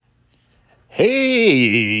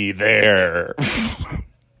Hey there.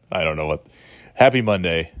 I don't know what. Happy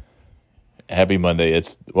Monday. Happy Monday.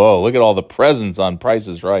 Whoa, look at all the presents on Price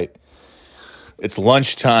is Right. It's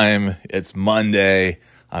lunchtime. It's Monday.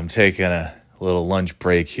 I'm taking a little lunch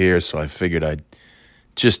break here, so I figured I'd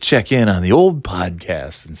just check in on the old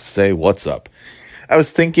podcast and say what's up. I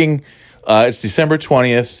was thinking it's December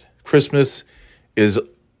 20th. Christmas is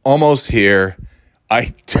almost here.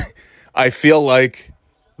 I feel like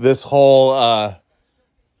this whole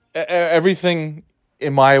everything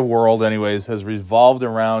in my world anyways has revolved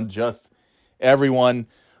around just everyone,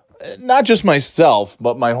 not just myself,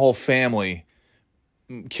 but my whole family,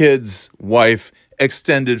 kids, wife,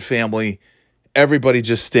 extended family, everybody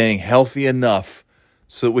just staying healthy enough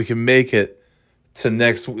so that we can make it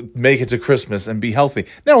to Christmas and be healthy.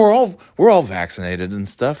 Now we're all vaccinated and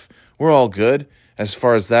stuff. We're all good as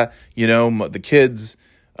far as that. You know, the kids,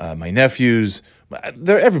 my nephews,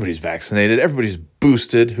 everybody's vaccinated. Everybody's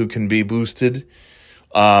boosted who can be boosted.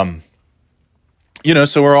 So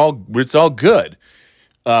it's all good.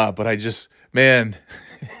 But I just, man,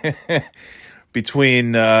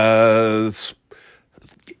 between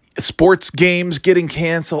sports games getting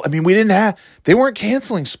canceled. I mean, they weren't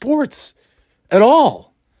canceling sports at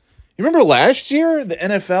all. You remember last year, the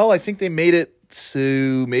NFL, I think they made it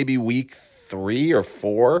to maybe week 3 or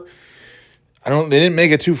 4. They didn't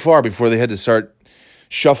make it too far before they had to start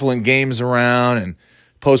shuffling games around and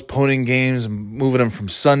postponing games, moving them from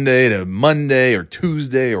Sunday to Monday or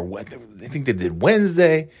Tuesday or what. I think they did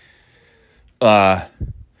Wednesday.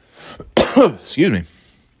 Excuse me.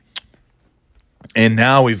 And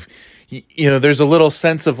now there's a little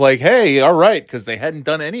sense of like, hey, all right, because they hadn't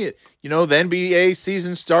done any, the NBA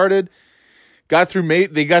season started, they got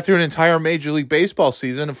through an entire Major League Baseball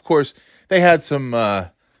season. Of course, they had some,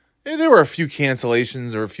 there were a few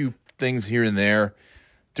cancellations or a few things here and there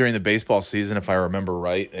during the baseball season, if I remember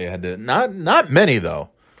right. They had to, not many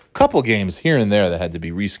though, a couple games here and there that had to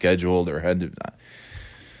be rescheduled or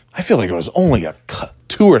I feel like it was only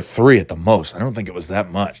 2 or 3 at the most. I don't think it was that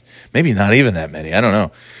much. Maybe not even that many. I don't know.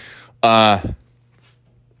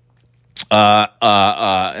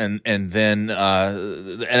 And then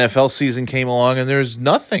the NFL season came along, and there's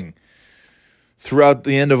nothing throughout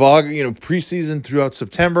the end of August. Preseason throughout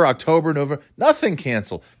September, October, November, nothing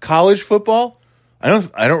canceled. College football, I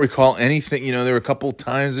don't recall anything. There were a couple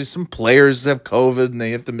times there's some players that have COVID and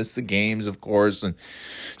they have to miss the games, of course, and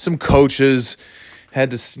some coaches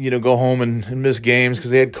had to, go home and miss games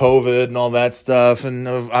because they had COVID and all that stuff. And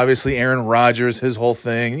obviously Aaron Rodgers, his whole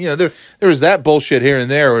thing, there was that bullshit here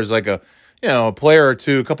and there. It was like a player or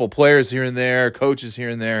two, a couple players here and there, coaches here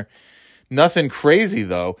and there. Nothing crazy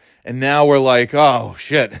though. And now we're like, oh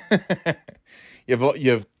shit.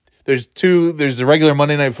 There's the regular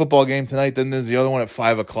Monday Night Football game tonight. Then there's the other one at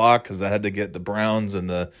 5:00 because I had to get the Browns and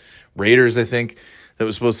the Raiders, I think, that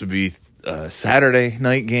was supposed to be Saturday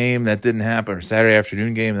night game. That didn't happen, or Saturday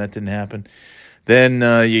afternoon game. That didn't happen. Then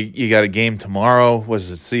you got a game tomorrow.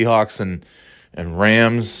 Was it Seahawks and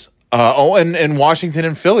Rams? And Washington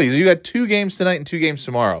and Philly. You got 2 games tonight and 2 games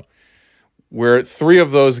tomorrow. Where 3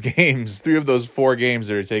 of those 4 games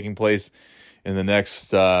that are taking place in the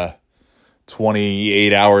next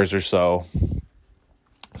 28 hours or so,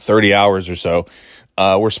 30 hours or so,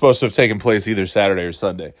 were supposed to have taken place either Saturday or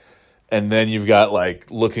Sunday. And then you've got,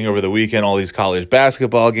 looking over the weekend, all these college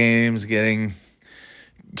basketball games getting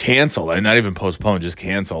canceled. And not even postponed, just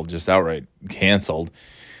canceled, just outright canceled.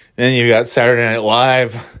 Then you got Saturday Night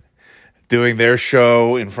Live doing their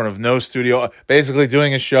show in front of no studio, basically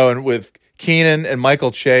doing a show with Keenan and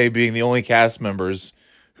Michael Che being the only cast members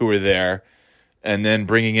who were there. And then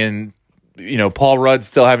bringing in, Paul Rudd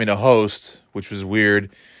still having to host, which was weird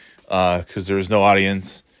because there was no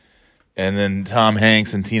audience. And then Tom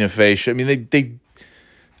Hanks and Tina Fey. I mean,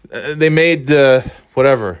 they made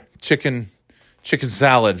chicken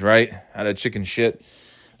salad, right, out of chicken shit,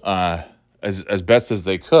 as best as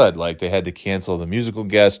they could. Like they had to cancel the musical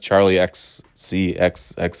guest Charlie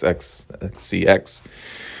XCXXXCX.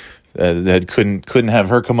 That couldn't have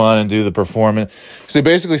her come on and do the performance. So they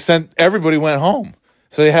basically everybody went home.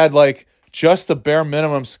 So they had just the bare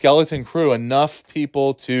minimum skeleton crew, enough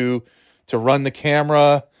people to run the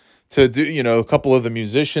camera. To do, a couple of the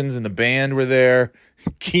musicians in the band were there.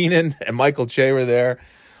 Keenan and Michael Che were there.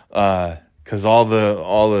 Because all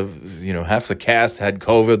the half the cast had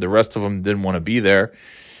COVID. The rest of them didn't want to be there.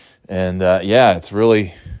 And it's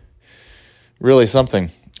really, really something.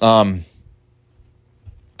 So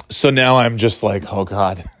now I'm just like, oh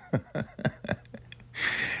God.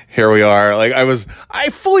 Here we are.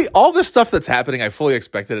 All this stuff that's happening, I fully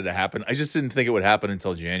expected it to happen. I just didn't think it would happen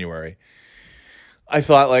until January. I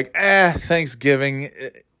thought like, Thanksgiving,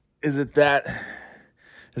 is it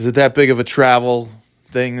that big of a travel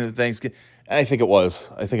thing? Thanksgiving, I think it was.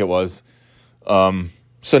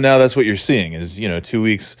 So now that's what you're seeing is, 2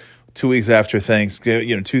 weeks after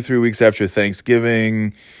Thanksgiving, 3 weeks after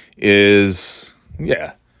Thanksgiving is,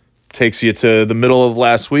 takes you to the middle of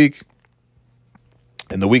last week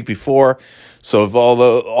and the week before. So if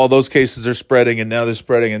all those cases are spreading and now they're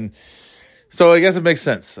spreading, and so I guess it makes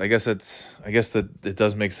sense. I guess that it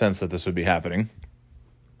does make sense that this would be happening.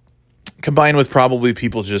 Combined with probably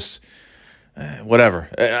people just whatever.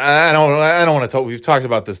 I don't want to talk. We've talked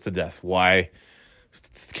about this to death. Why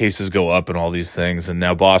cases go up and all these things, and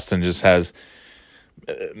now Boston just has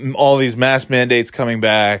all these mask mandates coming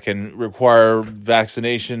back and require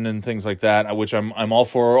vaccination and things like that, which I'm all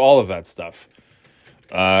for all of that stuff.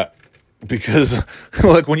 Because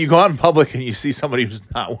look, when you go out in public and you see somebody who's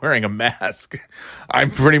not wearing a mask, I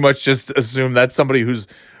pretty much just assume that's somebody who's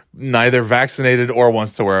neither vaccinated or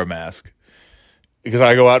wants to wear a mask. Because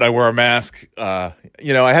I go out and I wear a mask. I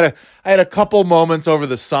had a couple moments over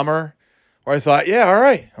the summer where I thought, yeah, all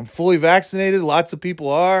right, I'm fully vaccinated. Lots of people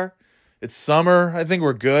are. It's summer. I think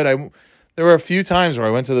we're good. There were a few times where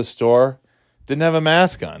I went to the store, didn't have a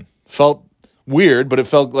mask on. Felt weird, but it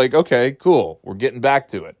felt like, okay, cool. We're getting back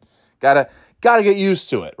to it. Gotta get used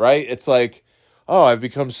to it, right? It's like, oh, I've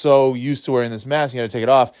become so used to wearing this mask, you gotta take it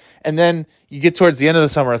off. And then you get towards the end of the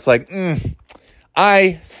summer, it's like,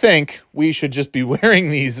 I think we should just be wearing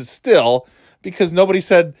these still, because nobody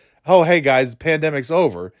said, oh, hey guys, pandemic's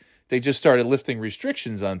over. They just started lifting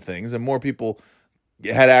restrictions on things, and more people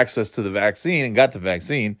had access to the vaccine and got the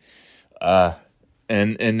vaccine.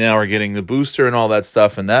 And now we're getting the booster and all that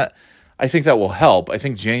stuff, and that, I think that will help. I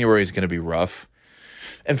think January is going to be rough.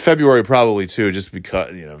 And February probably too, just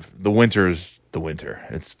because, the winter is the winter.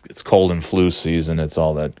 It's cold and flu season. It's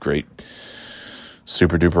all that great,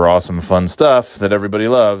 super duper awesome fun stuff that everybody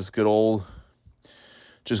loves. Good old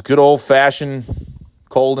fashioned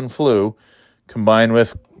cold and flu combined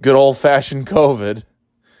with good old fashioned COVID.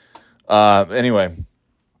 Anyway,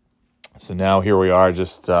 so now here we are,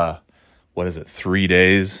 just 3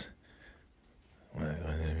 days?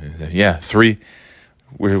 Yeah, 3.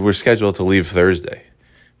 We're scheduled to leave Thursday.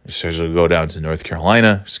 We're scheduled to go down to North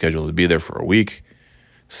Carolina, scheduled to be there for a week,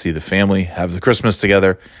 see the family, have the Christmas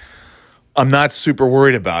together. I'm not super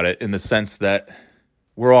worried about it in the sense that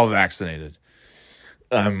we're all vaccinated.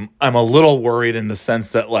 I'm a little worried in the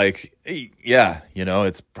sense that, like,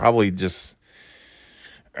 it's probably just,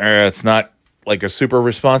 it's not like a super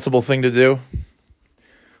responsible thing to do.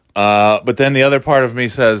 But then the other part of me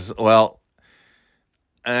says, well,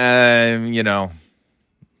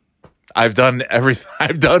 I've done everything.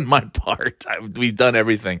 I've done my part. We've done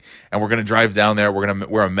everything, and we're going to drive down there. We're going to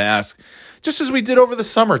wear a mask, just as we did over the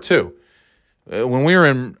summer too. When we were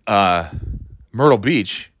in Myrtle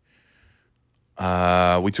Beach,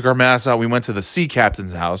 we took our masks out. We went to the sea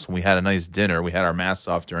captain's house, and we had a nice dinner. We had our masks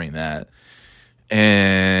off during that,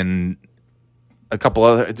 and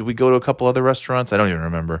did we go to a couple other restaurants? I don't even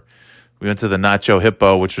remember. We went to the Nacho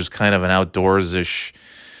Hippo, which was kind of an outdoors-ish,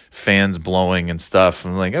 fans blowing and stuff.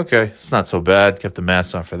 I'm like, okay, it's not so bad. Kept the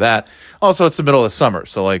mask on for that. Also, it's the middle of summer,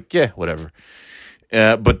 so like, yeah, whatever.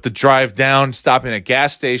 But the drive down, stopping at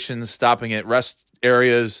gas stations, stopping at rest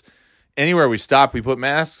areas, anywhere we stop, we put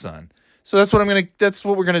masks on. So that's what we're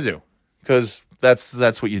gonna do, because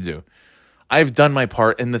that's what you do. I've done my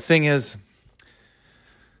part, and the thing is,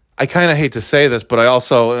 I kind of hate to say this, but I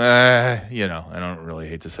also, I don't really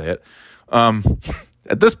hate to say it.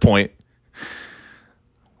 At this point,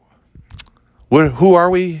 who are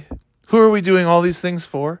we? Who are we doing all these things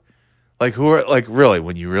for? Really,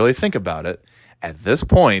 when you really think about it, at this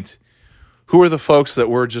point, who are the folks that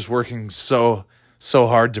we're just working so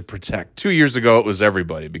hard to protect? 2 years ago, it was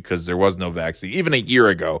everybody, because there was no vaccine. Even a year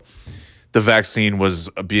ago, the vaccine was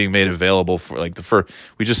being made available for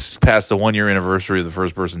we just passed the 1 year anniversary of the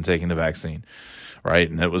first person taking the vaccine, right?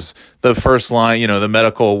 And it was the first line, the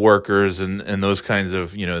medical workers and those kinds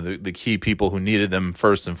of, the key people who needed them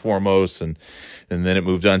first and foremost. And then it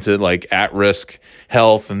moved on to like at-risk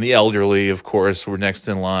health, and the elderly, of course, were next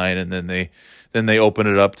in line. And then they opened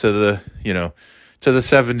it up to the, to the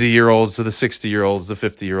 70-year-olds, to the 60-year-olds, the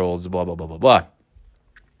 50-year-olds, blah, blah, blah, blah, blah.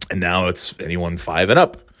 And now it's anyone 5 and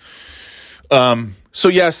up. So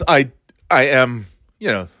yes, I am,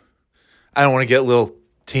 I don't want to get little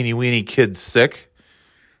teeny weeny kids sick.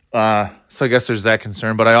 So I guess there's that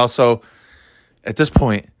concern, but I also, at this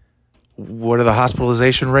point, what are the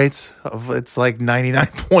hospitalization rates of? It's like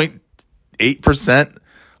 99.8%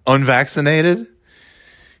 unvaccinated.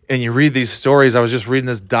 And you read these stories. I was just reading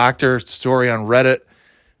this doctor story on Reddit.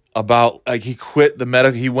 about, like, he quit the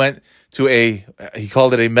medical, he went to he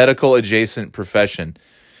called it a medical adjacent profession.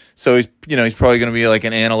 So he's probably going to be like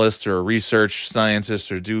an analyst or a research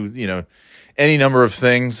scientist or do, any number of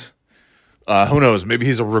things. Who knows? Maybe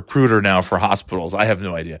he's a recruiter now for hospitals. I have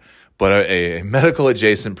no idea. But a medical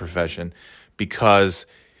adjacent profession, because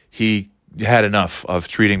he had enough of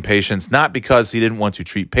treating patients, not because he didn't want to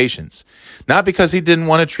treat patients, not because he didn't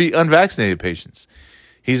want to treat unvaccinated patients.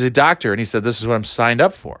 He's a doctor, and he said, this is what I'm signed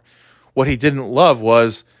up for. What he didn't love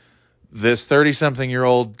was this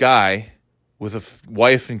 30-something-year-old guy with a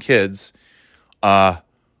wife and kids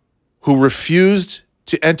who refused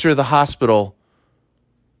to enter the hospital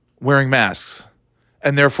wearing masks,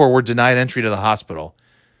 and therefore were denied entry to the hospital.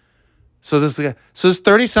 So this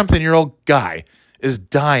 30-something-year-old guy is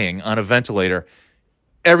dying on a ventilator.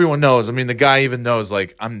 Everyone knows. I mean, the guy even knows,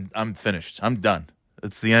 like, I'm finished. I'm done.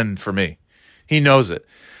 It's the end for me. He knows it.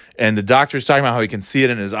 And the doctor's talking about how he can see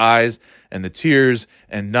it in his eyes and the tears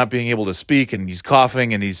and not being able to speak, and he's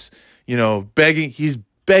coughing, and he's, begging. He's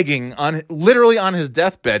begging literally on his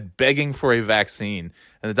deathbed, begging for a vaccine.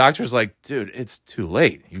 And the doctor's like, dude, it's too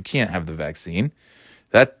late. You can't have the vaccine.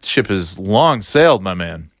 That ship has long sailed, my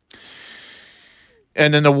man.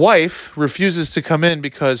 And then the wife refuses to come in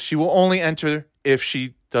because she will only enter if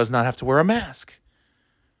she does not have to wear a mask.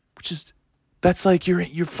 That's like you're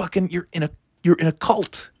in a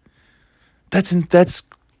cult. That's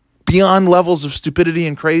beyond levels of stupidity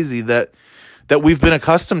and crazy that we've been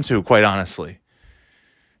accustomed to, quite honestly.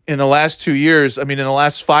 In the last 2 years, in the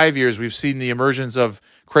last 5 years, we've seen the emergence of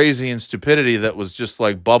crazy and stupidity that was just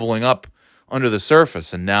like bubbling up under the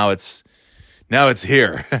surface, and now it's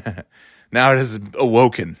here. Now it has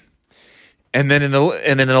awoken. And then in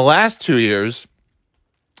the last 2 years,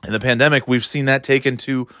 in the pandemic, we've seen that taken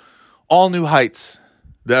to all new heights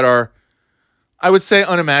that are, I would say,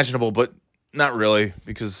 unimaginable, but not really,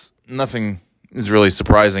 because nothing is really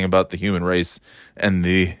surprising about the human race and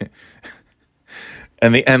the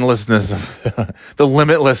endlessness of the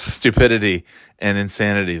limitless stupidity and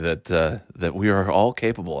insanity that we are all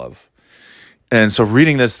capable of. And so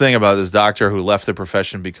reading this thing about this doctor who left the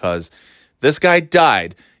profession because this guy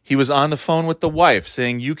died, he was on the phone with the wife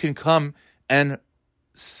saying, you can come and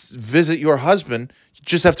visit your husband, you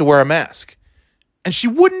just have to wear a mask. And she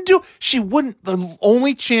wouldn't. The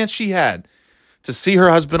only chance she had to see her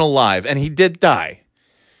husband alive, and he did die,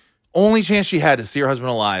 only chance she had to see her husband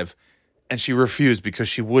alive, and she refused because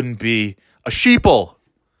she wouldn't be a sheeple.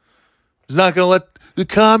 She's not going to let the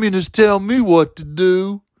communists tell me what to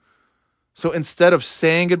do. So instead of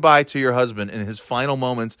saying goodbye to your husband in his final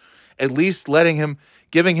moments, at least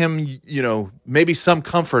giving him, maybe some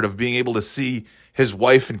comfort of being able to see his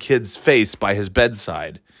wife and kid's face by his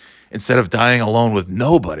bedside, instead of dying alone with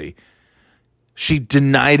nobody, she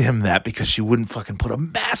denied him that because she wouldn't fucking put a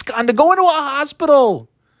mask on to go into a hospital.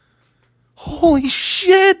 Holy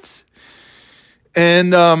shit.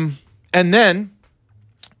 And then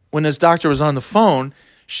when this doctor was on the phone,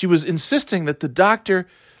 she was insisting that the doctor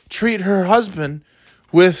treat her husband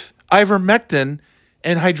with ivermectin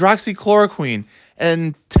and hydroxychloroquine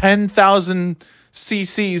and 10,000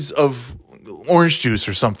 cc's of orange juice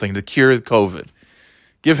or something to cure COVID.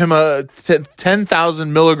 Give him a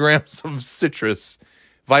 10,000 milligrams of citrus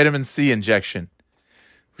vitamin C injection.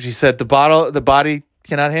 She said the body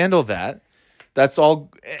cannot handle that. That's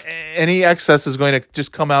all. Any excess is going to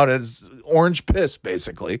just come out as orange piss,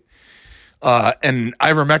 basically. And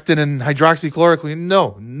ivermectin and hydroxychloroquine,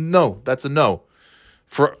 no, that's a no.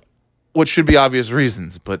 For what should be obvious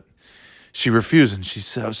reasons, but she refused, and she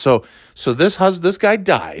said so this guy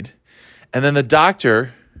died, and then the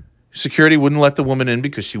doctor, security wouldn't let the woman in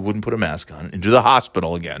because she wouldn't put a mask on, into the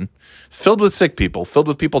hospital again, filled with sick people, filled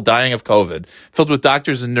with people dying of COVID, filled with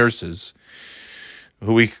doctors and nurses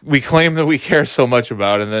who we claim that we care so much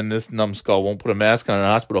about, and then this numbskull won't put a mask on in a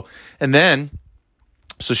hospital. And then,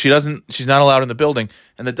 so she's not allowed in the building,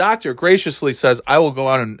 and the doctor graciously says, I will go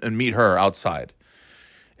out and meet her outside.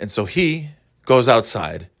 And so he goes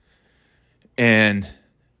outside and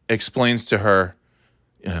explains to her,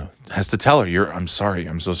 has to tell her, I'm sorry,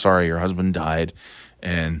 I'm so sorry, your husband died,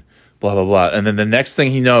 and blah, blah, blah. And then the next thing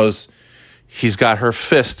he knows, he's got her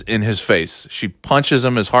fist in his face. She punches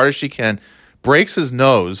him as hard as she can, breaks his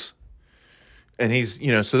nose, and he's,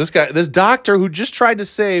 so this doctor who just tried to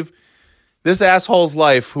save this asshole's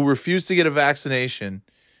life, who refused to get a vaccination,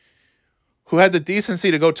 who had the decency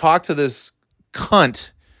to go talk to this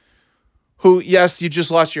cunt who, yes, you just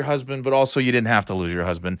lost your husband, but also you didn't have to lose your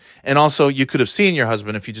husband. And also you could have seen your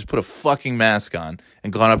husband if you just put a fucking mask on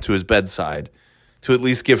and gone up to his bedside to at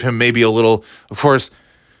least give him maybe a little, of course,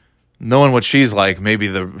 knowing what she's like, maybe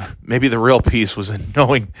the real peace was in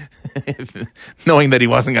knowing that he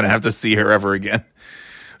wasn't going to have to see her ever again.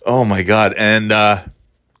 Oh my God. And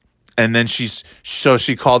then she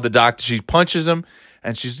called the doctor. She punches him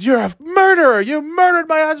and she's, "You're a murderer. You murdered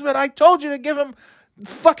my husband. I told you to give him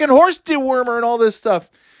fucking horse dewormer and all this stuff."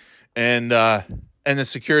 And the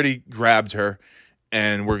security grabbed her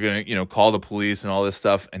and we're going to, call the police and all this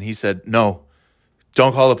stuff. And he said, "No,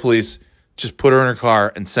 don't call the police. Just put her in her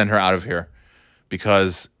car and send her out of here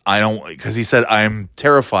because he said, I'm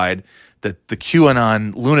terrified that the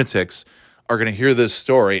QAnon lunatics are going to hear this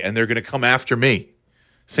story and they're going to come after me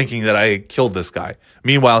thinking that I killed this guy.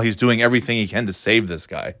 Meanwhile, he's doing everything he can to save this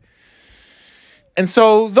guy." And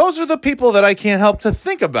so those are the people that I can't help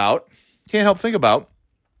think about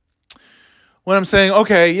when I'm saying,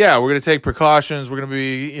 okay, yeah, we're going to take precautions. We're going to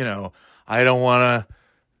be, I don't want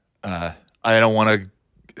to,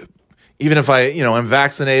 even if I'm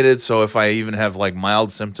vaccinated. So if I even have like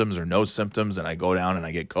mild symptoms or no symptoms and I go down and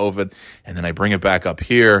I get COVID and then I bring it back up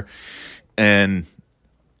here and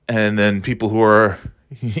then people who are,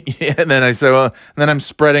 and then I say, well, and then I'm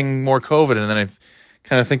spreading more COVID. And then I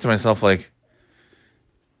kind of think to myself like,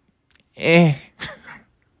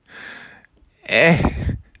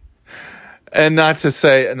 And not to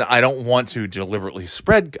say, and I don't want to deliberately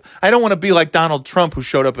spread. I don't want to be like Donald Trump, who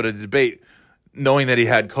showed up at a debate knowing that he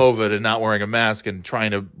had COVID and not wearing a mask and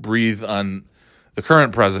trying to breathe on the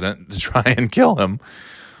current president to try and kill him.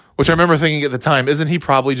 Which I remember thinking at the time, isn't he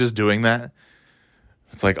probably just doing that?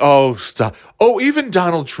 It's like, oh, stop. Oh, even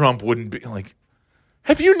Donald Trump wouldn't be like,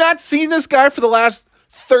 have you not seen this guy for the last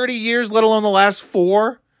 30 years, let alone the last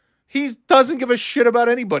 4? He doesn't give a shit about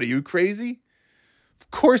anybody. You crazy?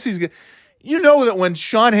 Of course he's good. You know that when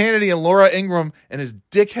Sean Hannity and Laura Ingraham and his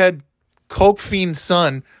dickhead coke fiend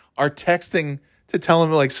son are texting to tell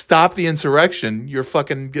him, like, stop the insurrection, you're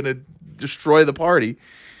fucking going to destroy the party.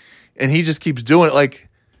 And he just keeps doing it. Like,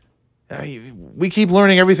 we keep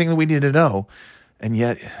learning everything that we need to know. And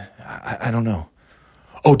yet, I don't know.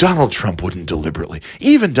 Oh, Donald Trump wouldn't deliberately.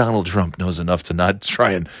 Even Donald Trump knows enough to not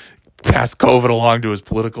try and pass COVID along to his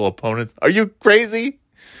political opponents. Are you crazy?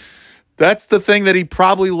 That's the thing that he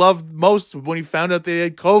probably loved most when he found out they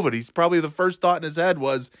had COVID. He's probably the first thought in his head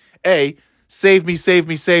was, A, save me, save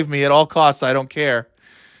me, save me at all costs. I don't care.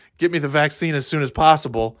 Get me the vaccine as soon as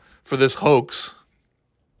possible for this hoax.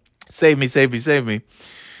 Save me, save me, save me.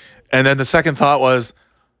 And then the second thought was,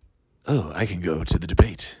 oh, I can go to the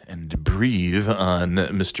debate and breathe on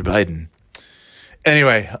Mr. Biden.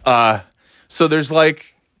 Anyway, so there's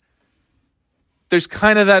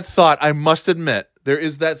kind of that thought, I must admit. There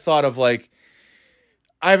is that thought of like,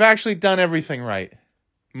 I've actually done everything right.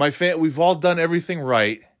 We've all done everything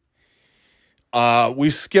right.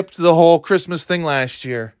 We skipped the whole Christmas thing last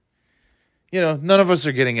year. None of us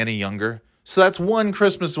are getting any younger. So that's one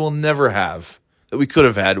Christmas we'll never have that we could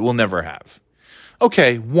have had. We'll never have.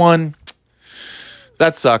 Okay, one.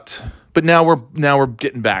 That sucked. But now we're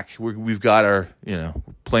getting back. We've got our,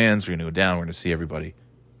 plans. We're going to go down. We're going to see everybody.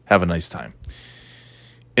 Have a nice time.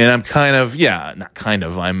 And I'm kind of,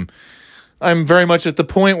 I'm very much at the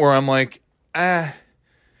point where I'm like, I'm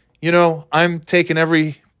taking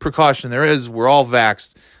every precaution there is. We're all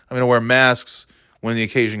vaxxed. I'm going to wear masks when the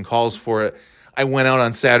occasion calls for it. I went out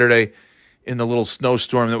on Saturday in the little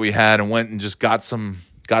snowstorm that we had and went and just got some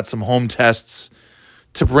home tests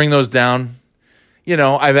to bring those down.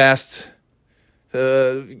 I've asked,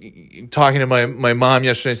 talking to my mom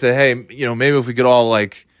yesterday, I said, hey, maybe if we could all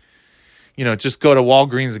just go to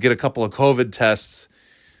Walgreens and get a couple of COVID tests.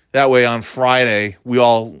 That way on Friday, we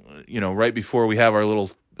all, right before we have our little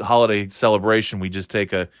holiday celebration, we just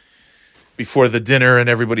take before the dinner and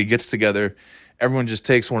everybody gets together, everyone just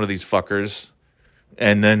takes one of these fuckers.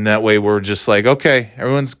 And then that way we're just like, okay,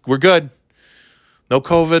 we're good. No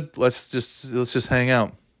COVID. Let's just hang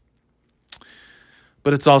out.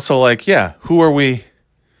 But it's also like, yeah, who are we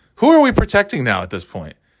protecting now at this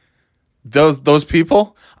point? Those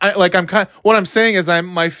people? What I'm saying is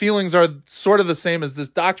my feelings are sort of the same as this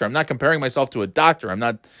doctor. I'm not comparing myself to a doctor. I'm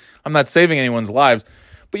not saving anyone's lives.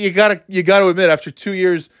 But you gotta admit, after 2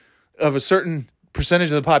 years of a certain percentage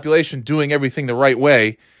of the population doing everything the right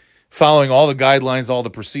way, following all the guidelines, all the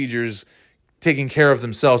procedures, taking care of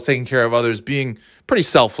themselves, taking care of others, being pretty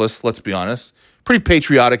selfless, let's be honest, pretty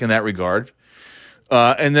patriotic in that regard.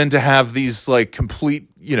 And then to have these complete,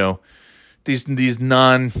 these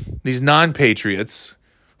non-patriots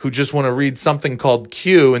who just want to read something called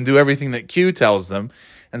Q and do everything that Q tells them,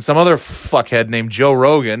 and some other fuckhead named Joe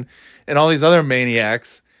Rogan and all these other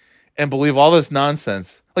maniacs, and believe all this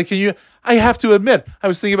nonsense. I have to admit, I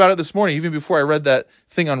was thinking about it this morning, even before I read that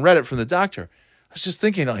thing on Reddit from the doctor. I was just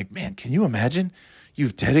thinking, like, man, can you imagine?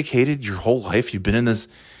 You've dedicated your whole life. You've been in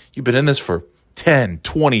this for 10,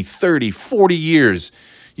 20, 30, 40 years.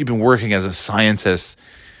 You've been working as a scientist,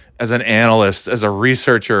 as an analyst, as a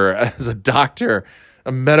researcher, as a doctor,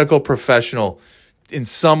 a medical professional, in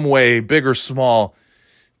some way, big or small,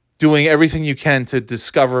 doing everything you can to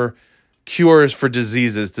discover cures for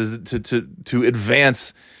diseases, to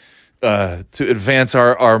advance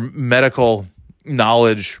our medical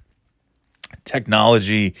knowledge,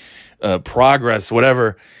 technology, progress,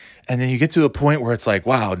 whatever. And then you get to a point where it's like,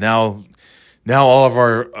 wow, now all of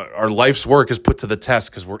our life's work is put to the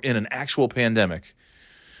test because we're in an actual pandemic,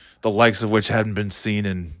 the likes of which hadn't been seen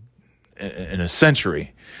in a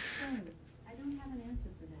century. I don't have an answer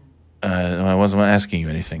for that. I wasn't asking you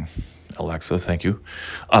anything, Alexa. Thank you.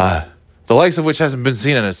 The likes of which hasn't been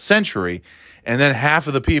seen in a century, and then half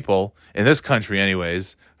of the people in this country,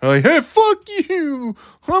 anyways, are like, "Hey, fuck you!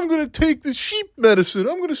 I'm gonna take the sheep medicine.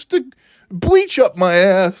 I'm gonna stick bleach up my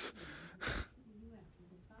ass."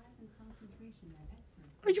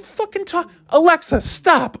 Are you fucking Alexa,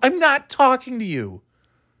 stop! I'm not talking to you.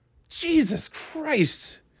 Jesus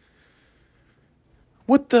Christ.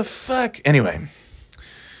 What the fuck? Anyway.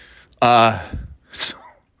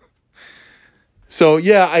 So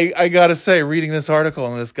yeah, I gotta say, reading this article,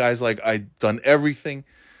 and this guy's like, I've done everything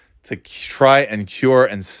to try and cure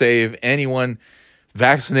and save anyone.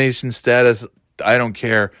 Vaccination status, I don't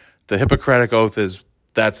care. The Hippocratic Oath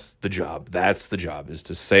that's the job. That's the job, is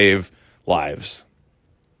to save lives.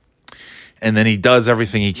 And then he does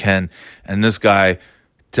everything he can, and this guy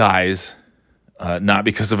dies, not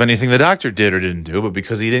because of anything the doctor did or didn't do, but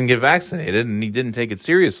because he didn't get vaccinated and he didn't take it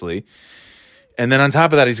seriously. And then on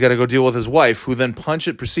top of that, he's got to go deal with his wife, who then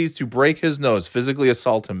proceeds to break his nose, physically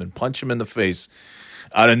assault him, and punch him in the face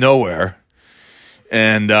out of nowhere.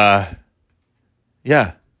 And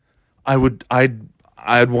yeah,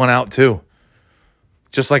 I'd want out too.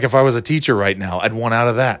 Just like if I was a teacher right now, I'd want out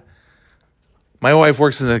of that. My wife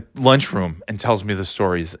works in the lunchroom and tells me the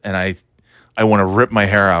stories, and I want to rip my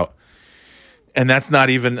hair out. And that's not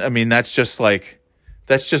even, I mean, that's just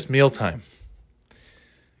mealtime.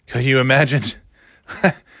 Can you imagine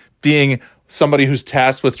being somebody who's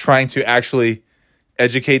tasked with trying to actually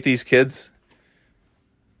educate these kids?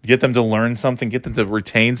 Get them to learn something, get them to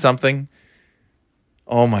retain something?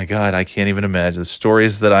 Oh my God, I can't even imagine. The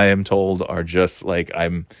stories that I am told are just like,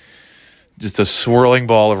 I'm just a swirling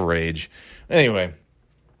ball of rage. Anyway,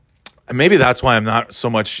 maybe that's why I'm not so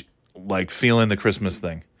much like feeling the Christmas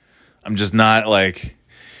thing. I'm just not like,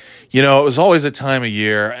 it was always a time of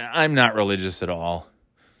year. I'm not religious at all,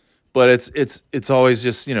 but it's always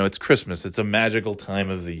just, it's Christmas. It's a magical time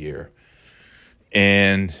of the year.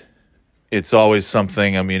 And it's always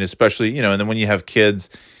something, I mean, especially, and then when you have kids,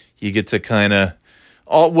 you get to kind of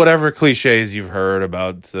whatever cliches you've heard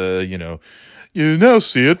about, you now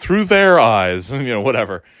see it through their eyes,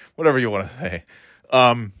 whatever you want to say.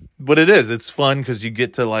 But it's fun because you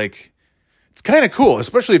get to like, it's kind of cool,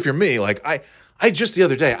 especially if you're me. Like I just the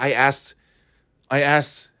other day, I asked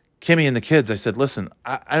Kimmy and the kids, I said, listen,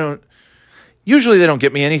 I don't, usually they don't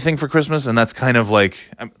get me anything for Christmas. And that's kind of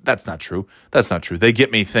like, that's not true. They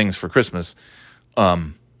get me things for Christmas.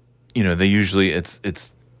 They usually, it's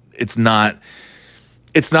not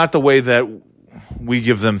the way that we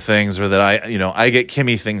give them things, or that I get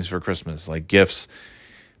Kimmy things for Christmas, like gifts.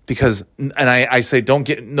 Because, and I say,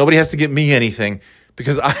 nobody has to get me anything,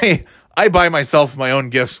 because I buy myself my own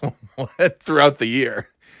gifts throughout the year.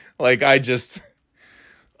 Like I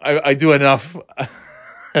do enough,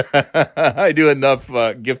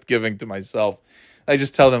 gift giving to myself. I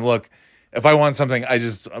just tell them, look, if I want something, I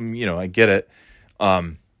just, I get it.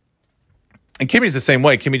 And Kimmy's the same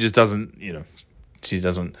way. Kimmy just doesn't,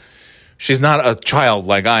 she's not a child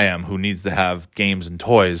like I am, who needs to have games and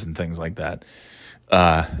toys and things like that.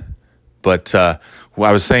 But I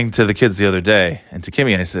was saying to the kids the other day, and to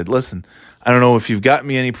Kimmy, I said, listen, I don't know if you've got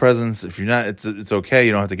me any presents. If you're not, it's okay.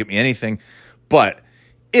 You don't have to get me anything. But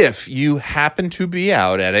if you happen to be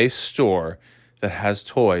out at a store that has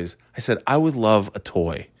toys, I said, I would love a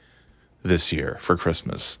toy this year for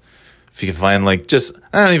Christmas. If you can find I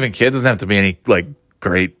don't even care. It doesn't have to be any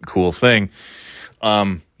great, cool thing.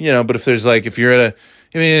 But if there's if you're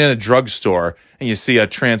in a drugstore and you see a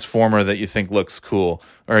Transformer that you think looks cool,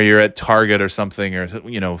 or you're at Target or something,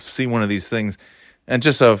 or, see one of these things, and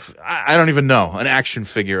just I don't even know, an action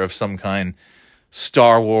figure of some kind,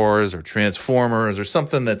 Star Wars or Transformers or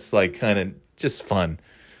something that's kind of just fun.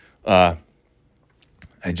 I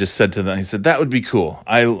just said to them, I said, that would be cool.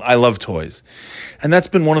 I love toys. And that's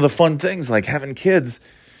been one of the fun things, having kids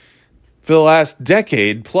for the last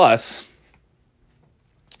decade plus.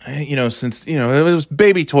 since, it was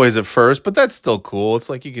baby toys at first, but that's still cool. It's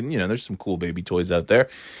like you can, there's some cool baby toys out there.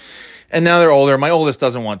 And now they're older. My oldest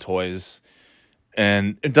doesn't want toys.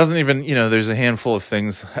 And it doesn't even, there's a handful of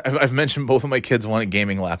things. I've mentioned both of my kids want a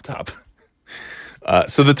gaming laptop.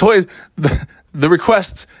 So the toys, the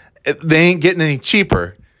requests, they ain't getting any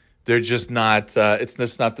cheaper. They're just not, it's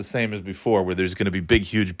just not the same as before, where there's going to be big,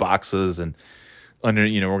 huge boxes and we're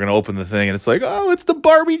going to open the thing and it's like, oh, it's the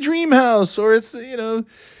Barbie Dream House, or it's,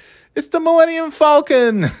 it's the Millennium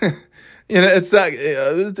Falcon. It's not,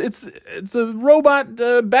 it's a robot,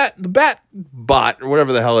 the Bat Bot, or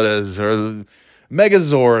whatever the hell it is, or the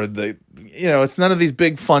Megazord. It's none of these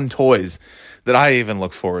big fun toys that I even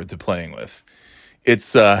look forward to playing with.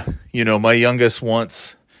 It's, my youngest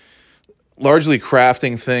wants largely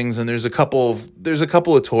crafting things, and there's a couple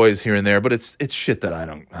of toys here and there, but it's shit that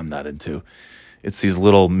I'm not into. It's these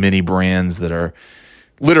little mini brands that are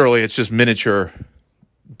literally, it's just miniature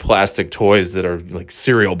plastic toys that are like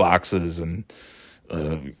cereal boxes and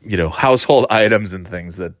household items and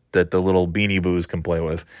things that the little Beanie Boos can play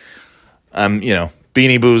with.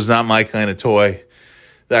 Beanie Boo's not my kind of toy.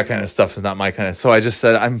 That kind of stuff is not my kind of. So I just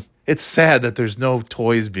said it's sad that there's no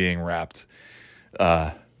toys being wrapped.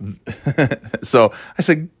 So I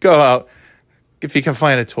said, go out. If you can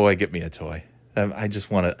find a toy, get me a toy. I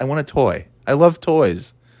want a toy. I love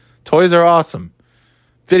toys. Toys are awesome.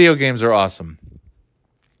 Video games are awesome.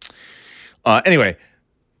 Anyway,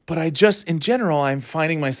 but in general, I'm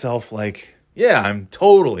finding myself like, yeah, I'm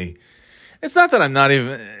totally, it's not that I'm not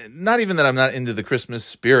even that I'm not into the Christmas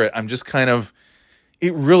spirit. I'm just kind of,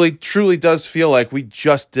 it really truly does feel like we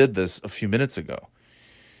just did this a few minutes ago.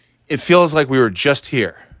 It feels like we were just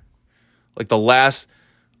here. Like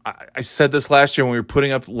I said this last year when we were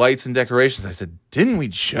putting up lights and decorations. I said, didn't we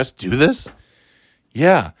just do this?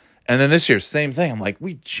 Yeah. And then this year, same thing. I'm like,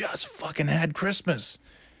 we just fucking had Christmas.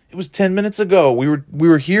 It was 10 minutes ago. We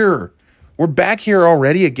were here. We're back here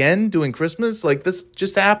already again doing Christmas. Like, this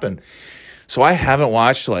just happened. So I haven't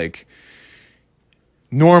watched,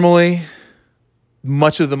 normally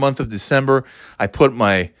much of the month of December. I put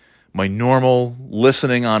my normal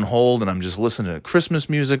listening on hold, and I'm just listening to Christmas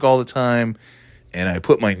music all the time. And I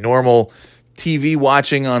put my normal TV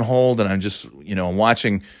watching on hold, and I'm just,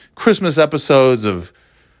 watching Christmas episodes of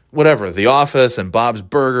whatever, The Office and Bob's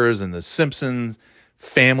Burgers and The Simpsons,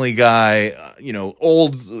 Family Guy,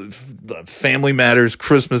 old Family Matters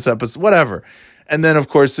Christmas episodes, whatever. And then, of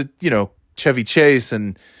course, Chevy Chase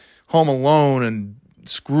and Home Alone and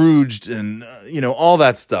Scrooged and, all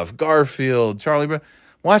that stuff. Garfield, Charlie Brown,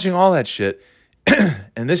 watching all that shit.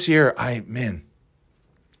 And this year, I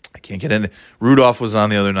can't get into it. Rudolph was on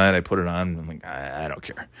the other night. I put it on. I'm like, I don't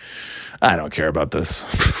care. I don't care about this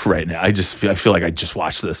right now. I feel like I just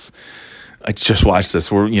watched this.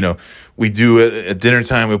 We do at dinner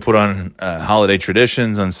time, we put on Holiday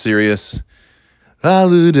Traditions on Sirius.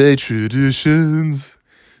 Holiday Traditions,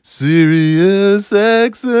 Sirius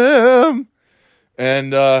XM.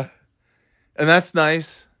 And that's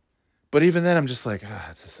nice. But even then, I'm just like,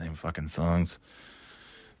 it's the same fucking songs.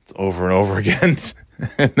 It's over and over again.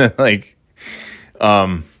 And then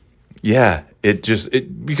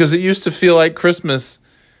because it used to feel like Christmas.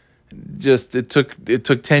 It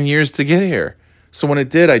took 10 years to get here. So when it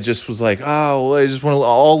did, I just was like, I just want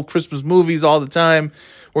all Christmas movies all the time.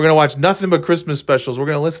 We're going to watch nothing but Christmas specials. We're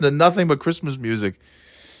going to listen to nothing but Christmas music.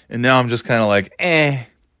 And now I'm just kind of like, eh.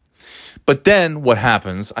 But then what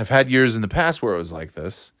happens, I've had years in the past where it was like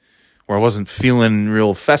this, where I wasn't feeling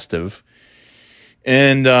real festive.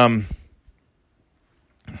 And, and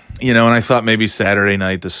I thought maybe Saturday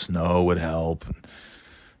night the snow would help.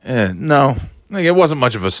 No. It wasn't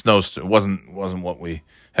much of a snowstorm. It wasn't what we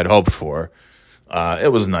had hoped for. It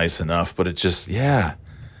was nice enough, but it just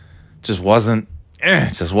wasn't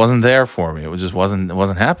there for me. It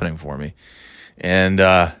wasn't happening for me. And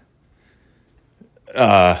I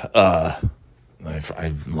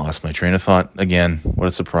lost my train of thought again. What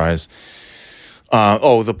a surprise.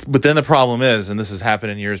 But then the problem is, and this has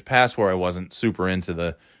happened in years past where I wasn't super into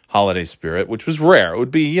the holiday spirit, which was rare. It would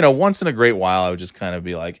be, once in a great while, I would just kind of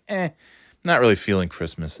be like, not really feeling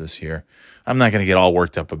Christmas this year. I'm not going to get all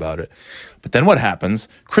worked up about it. But then what happens?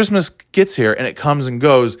 Christmas gets here and it comes and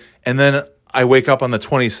goes. And then I wake up on the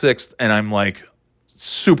 26th and I'm like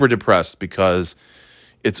super depressed because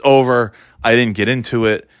it's over. I didn't get into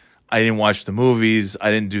it. I didn't watch the movies. I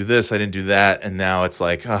didn't do this. I didn't do that. And now it's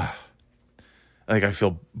like, I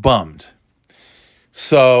feel bummed.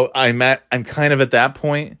 So I'm kind of at that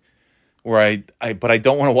point where but I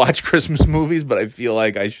don't want to watch Christmas movies, but I feel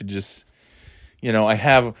like I should just, I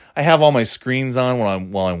have all my screens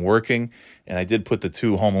on while I'm working, and I did put the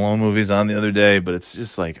 2 Home Alone movies on the other day, but it's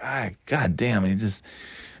just like, god damn,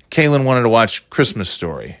 Kaylin wanted to watch Christmas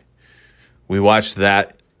Story. We watched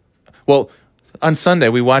that. Well, on Sunday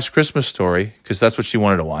we watched Christmas Story because that's what she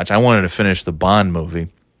wanted to watch. I wanted to finish the Bond movie.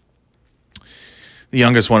 The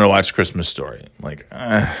youngest wanted to watch Christmas Story. I'm like,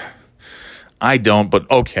 I don't, but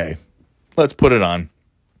okay, let's put it on.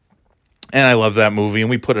 And I love that movie, and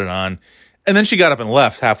we put it on. And then she got up and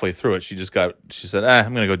left halfway through it. She said,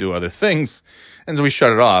 I'm going to go do other things. And so we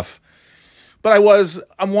shut it off. But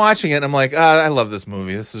I'm watching it, and I'm like, I love this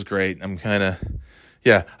movie. This is great.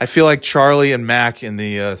 I feel like Charlie and Mac in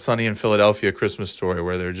the Sunny in Philadelphia Christmas Story,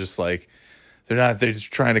 where they're just like, they're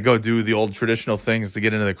just trying to go do the old traditional things to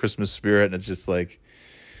get into the Christmas spirit. And it's just like,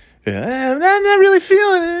 I'm not really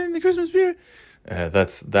feeling it in the Christmas spirit.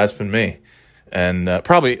 That's been me. And that's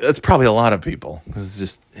probably a lot of people, because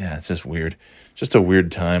it's just weird. It's just a weird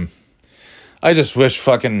time. I just wish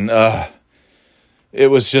it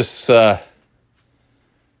was just, I'll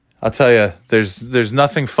tell you, there's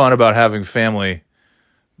nothing fun about having family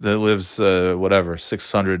that lives,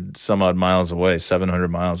 600 some odd miles away, 700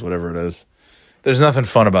 miles, whatever it is. There's nothing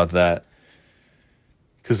fun about that.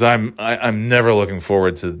 Because I'm never looking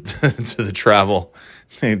forward to to the travel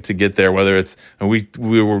to get there. Whether it's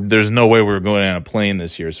there's no way we're going on a plane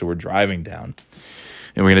this year, so we're driving down,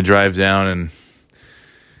 and we're gonna drive down, and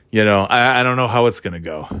I don't know how it's gonna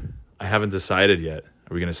go. I haven't decided yet.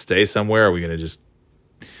 Are we gonna stay somewhere? Are we gonna just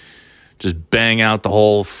bang out the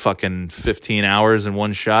whole fucking 15 hours in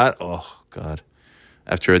one shot? Oh God!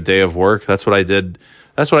 After a day of work, that's what I did.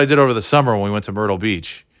 That's what I did over the summer when we went to Myrtle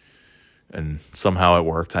Beach. And somehow it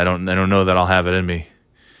worked. I don't know that I'll have it in me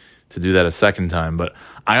to do that a second time. But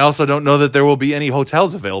I also don't know that there will be any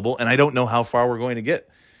hotels available, and I don't know how far we're going to get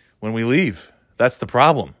when we leave. That's the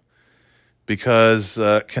problem, because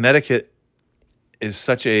Connecticut is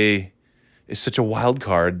such a wild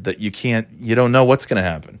card that you don't know what's going to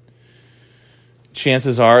happen.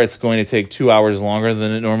 Chances are it's going to take 2 hours longer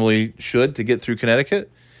than it normally should to get through Connecticut,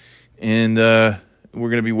 and we're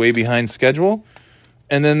going to be way behind schedule.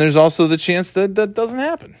 And then there's also the chance that doesn't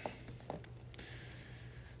happen.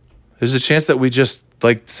 There's a chance that we just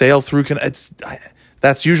sail through.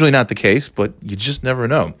 That's usually not the case, but you just never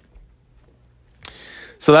know.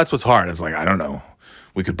 So that's what's hard. It's like, I don't know.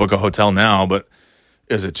 We could book a hotel now, but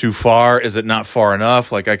is it too far? Is it not far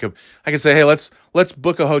enough? Like I could say, hey, let's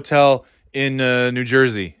book a hotel in New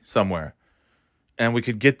Jersey somewhere, and we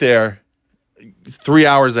could get there 3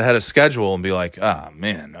 hours ahead of schedule and be like,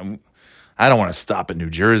 man, I don't want to stop in New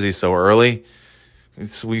Jersey so early.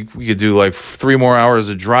 We could do 3 more hours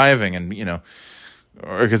of driving, and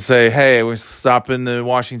or I could say, hey, we stop in the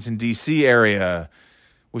Washington D.C. area,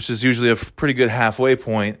 which is usually a pretty good halfway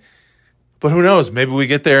point. But who knows? Maybe we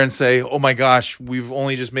get there and say, oh my gosh, we've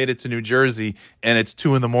only just made it to New Jersey, and it's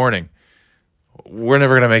 2 a.m. We're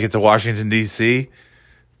never gonna make it to Washington D.C.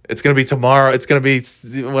 It's gonna be tomorrow. It's gonna be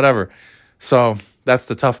whatever. So that's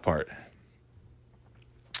the tough part.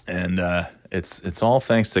 And it's all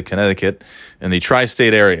thanks to Connecticut and the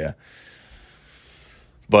tri-state area.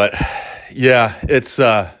 But yeah, it's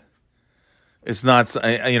not.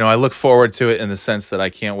 I look forward to it in the sense that I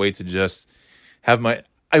can't wait to just have I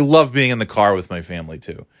love being in the car with my family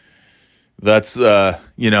too. That's I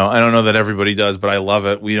don't know that everybody does, but I love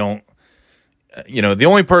it. We don't. The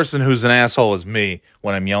only person who's an asshole is me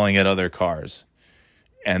when I'm yelling at other cars.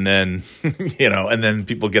 And then, and then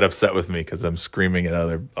people get upset with me because I'm screaming at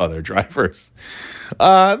other drivers.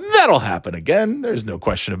 That'll happen again. There's no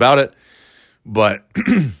question about it. But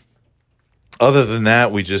other than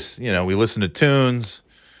that, we just, we listen to tunes,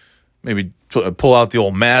 maybe pull out the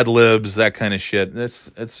old Mad Libs, that kind of shit.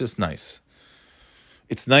 It's just nice.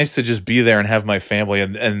 It's nice to just be there and have my family,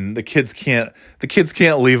 and the kids can't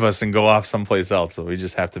leave us and go off someplace else. So we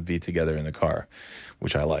just have to be together in the car,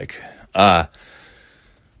 which I like.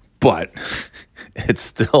 But it's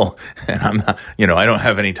still, and I'm not, I don't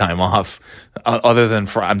have any time off other than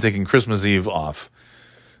I'm taking Christmas Eve off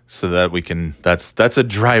so that we can, that's a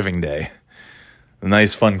driving day. A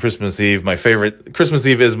nice, fun Christmas Eve. Christmas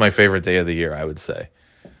Eve is my favorite day of the year, I would say.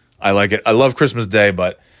 I like it. I love Christmas Day,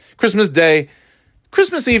 but Christmas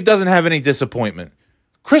Eve doesn't have any disappointment.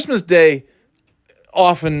 Christmas Day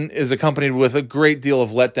often is accompanied with a great deal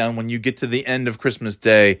of letdown when you get to the end of Christmas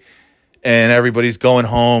Day and everybody's going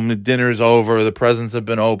home, the dinner's over, the presents have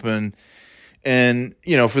been opened. And,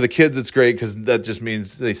 for the kids, it's great because that just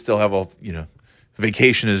means they still have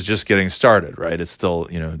vacation is just getting started, right? It's still,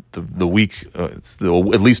 the week, it's at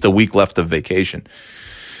least a week left of vacation.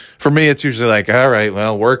 For me, it's usually like, all right,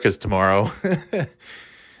 well, work is tomorrow.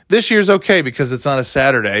 This year's okay because it's on a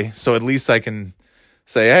Saturday, so at least I can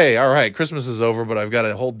say, hey, all right, Christmas is over, but I've got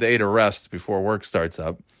a whole day to rest before work starts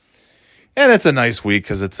up. And it's a nice week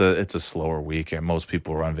because it's a slower week, and most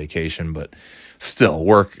people are on vacation, but still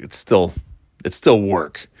work. It's still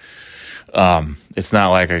work. It's not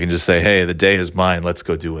like I can just say, hey, the day is mine. Let's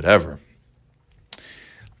go do whatever.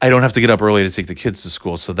 I don't have to get up early to take the kids to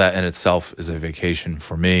school, so that in itself is a vacation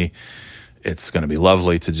for me. It's going to be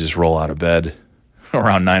lovely to just roll out of bed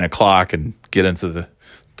around 9 o'clock and get into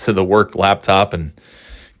the work laptop and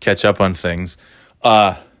catch up on things.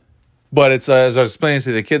 But it's as I was explaining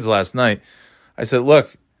to the kids last night, I said,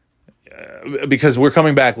 look, because we're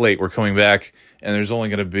coming back late. We're coming back, and there's only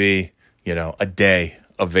going to be, a day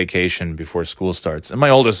of vacation before school starts. And my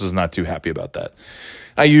oldest is not too happy about that.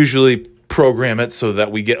 I usually program it so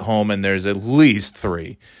that we get home and there's at least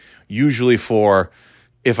 3, usually 4,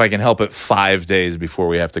 if I can help it, 5 days before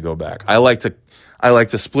we have to go back. I like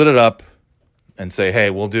to split it up and say,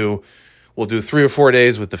 hey, we'll do 3 or 4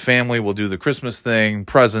 days with the family. We'll do the Christmas thing,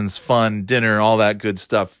 presents, fun, dinner, all that good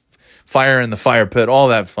stuff, fire in the fire pit, all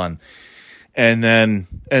that fun. And then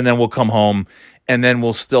we'll come home, and then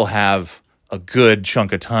we'll still have a good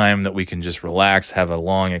chunk of time that we can just relax, have a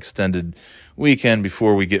long extended weekend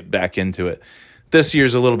before we get back into it. This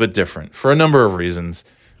year's a little bit different for a number of reasons.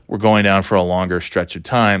 We're going down for a longer stretch of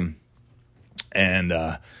time. And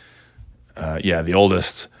the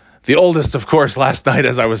oldest, of course, last night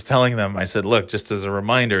as I was telling them, I said, look, just as a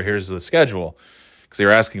reminder, here's the schedule. Because they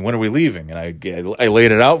were asking, when are we leaving? And I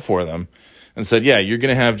laid it out for them and said, yeah, we're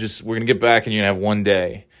going to get back and you're going to have 1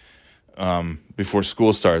 day before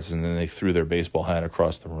school starts. And then they threw their baseball hat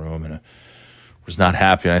across the room and was not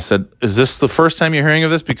happy. And I said, is this the first time you're hearing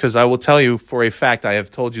of this? Because I will tell you for a fact, I have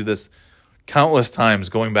told you this countless times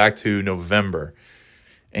going back to November.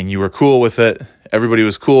 And you were cool with it. Everybody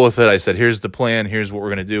was cool with it. I said, here's the plan. Here's what we're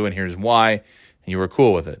going to do. And here's why. And you were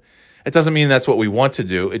cool with it. It doesn't mean that's what we want to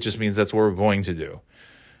do. It just means that's what we're going to do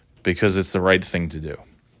because it's the right thing to do.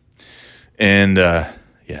 And,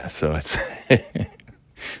 so it's,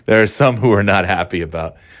 there are some who are not happy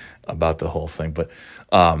about the whole thing, but,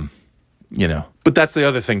 but that's the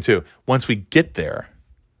other thing too. Once we get there,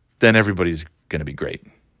 then everybody's going to be great.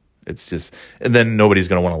 It's just, and then nobody's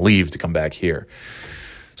going to want to leave to come back here.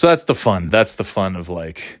 So that's the fun. That's the fun of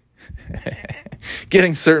like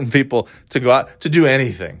getting certain people to go out to do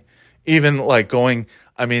anything, even like going.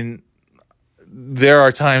 I mean, there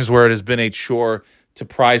are times where it has been a chore to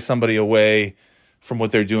pry somebody away from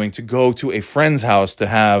what they're doing to go to a friend's house to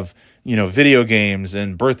have, video games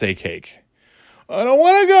and birthday cake. I don't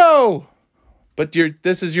want to go, but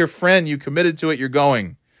this is your friend. You committed to it. You're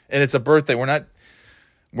going, and it's a birthday. We're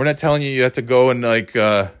not telling you have to go and like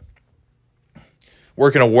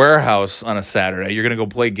work in a warehouse on a Saturday. You're going to go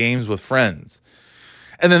play games with friends.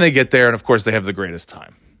 And then they get there, and of course they have the greatest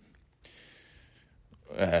time.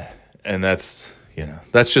 And that's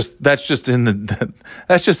just in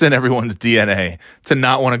everyone's DNA to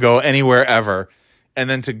not want to go anywhere ever, and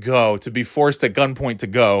then to be forced at gunpoint to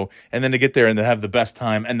go, and then to get there and to have the best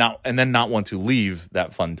time and then not want to leave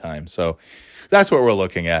that fun time. So that's what we're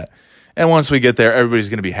looking at. And once we get there, everybody's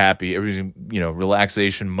going to be happy. Everybody's,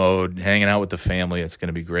 relaxation mode, hanging out with the family. It's going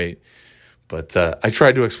to be great. But I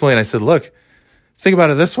tried to explain. I said, look, think about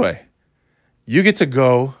it this way. You get to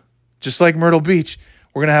go, just like Myrtle Beach.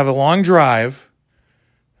 We're going to have a long drive.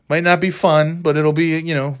 Might not be fun, but it'll be,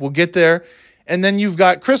 we'll get there. And then you've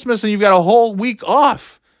got Christmas and you've got a whole week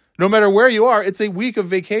off. No matter where you are, it's a week of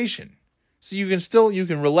vacation. So you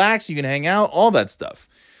can relax, you can hang out, all that stuff.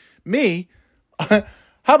 Me,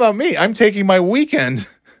 how about me? I'm taking my weekend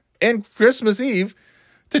and Christmas Eve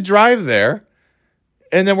to drive there.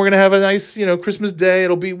 And then we're going to have a nice, Christmas Day.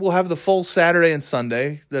 We'll have the full Saturday and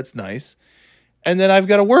Sunday. That's nice. And then I've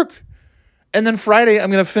got to work. And then Friday,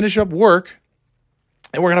 I'm going to finish up work.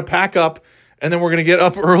 And we're going to pack up. And then we're going to get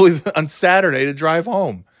up early on Saturday to drive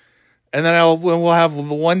home. And then we'll have the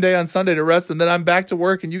 1 day on Sunday to rest. And then I'm back to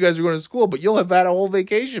work and you guys are going to school. But you'll have had a whole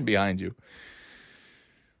vacation behind you.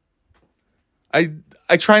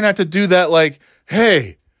 I try not to do that like,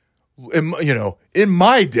 hey, in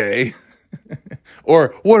my day,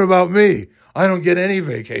 or what about me? I don't get any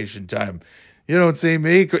vacation time. You don't see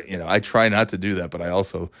me. I try not to do that, but I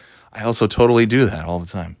also totally do that all the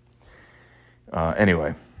time.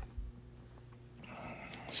 Anyway.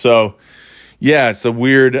 So, yeah,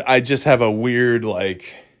 I just have a weird,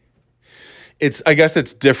 like, I guess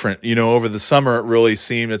it's different. Over the summer, it really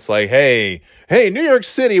seemed, it's like, hey, New York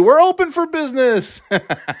City, we're open for business.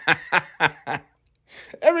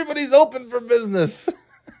 Everybody's open for business.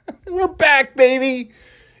 We're back, baby.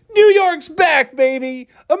 New York's back, baby.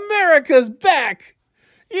 America's back.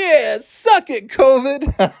 Yeah, suck it,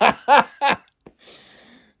 COVID.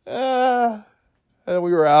 And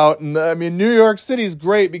we were out, and I mean, New York City's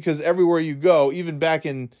great because everywhere you go, even back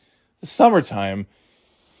in the summertime,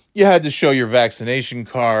 you had to show your vaccination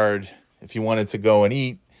card if you wanted to go and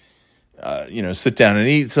eat, sit down and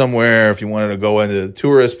eat somewhere, if you wanted to go into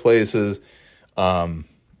tourist places, and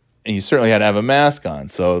you certainly had to have a mask on.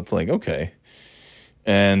 So it's like, okay.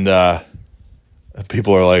 And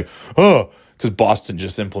people are like, oh, because Boston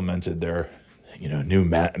just implemented their new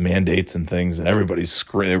mandates and things, and everybody's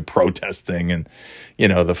they're protesting, and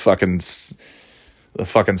the fucking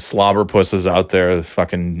slobberpusses out there, the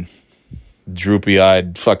fucking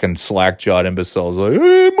droopy-eyed fucking slack-jawed imbeciles, like,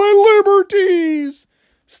 hey, my liberties,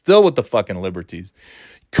 still with the fucking liberties,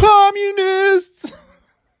 communists.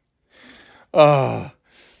 What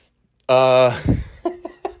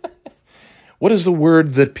is the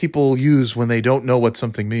word that people use when they don't know what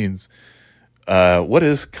something means? What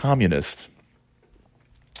is communist?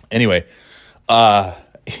 Anyway, yeah.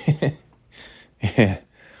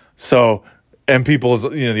 So, and people's,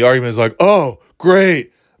 the argument is like, oh,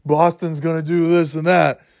 great, Boston's going to do this and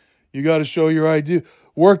that. You got to show your ID.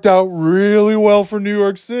 Worked out really well for New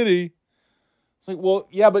York City. It's like, well,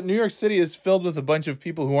 yeah, but New York City is filled with a bunch of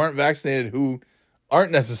people who aren't vaccinated, who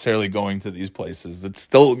aren't necessarily going to these places. It's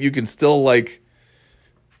still, you can still, like,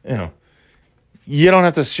 you don't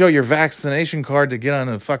have to show your vaccination card to get on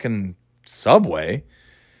a fucking subway.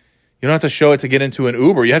 You don't have to show it to get into an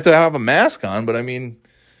Uber. You have to have a mask on. But I mean,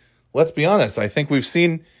 let's be honest. I think we've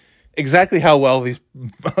seen exactly how well these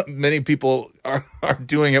many people are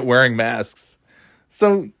doing it wearing masks.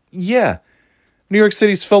 So yeah, New York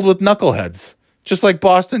City's filled with knuckleheads, just like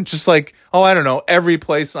Boston, just like, I don't know, every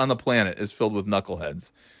place on the planet is filled with knuckleheads,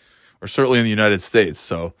 or certainly in the United States.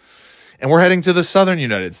 So, and we're heading to the southern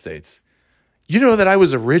United States. You know that I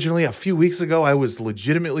was originally, a few weeks ago, I was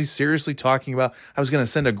legitimately, seriously talking about, I was going to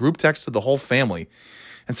send a group text to the whole family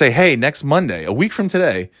and say, hey, next Monday, a week from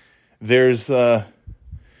today, there's a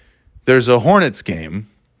Hornets game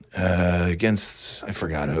against, I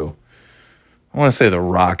forgot who. I want to say the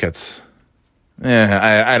Rockets.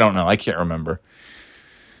 I don't know. I can't remember.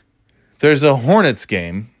 There's a Hornets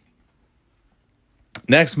game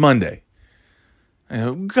next Monday.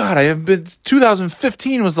 God,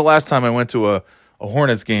 2015 was the last time I went to a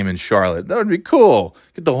Hornets game in Charlotte. That would be cool.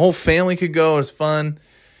 Get the whole family could go. It's fun.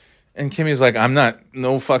 And Kimmy's like,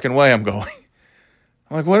 no fucking way I'm going.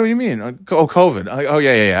 I'm like, what do you mean? Oh, COVID. Oh,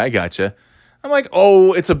 yeah, I gotcha. I'm like,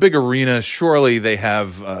 oh, it's a big arena. Surely they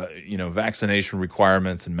have, vaccination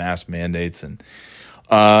requirements and mask mandates. And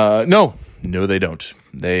no, they don't.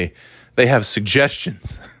 They have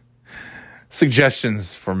suggestions.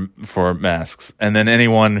 Suggestions for masks, and then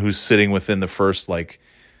anyone who's sitting within the first, I think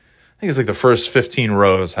it's like the first 15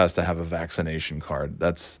 rows has to have a vaccination card.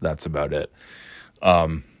 That's about it.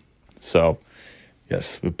 So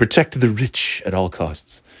yes, we protect the rich at all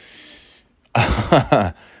costs.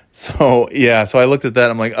 So I looked at that.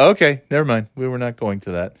 I'm like, okay, never mind. We were not going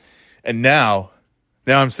to that. And now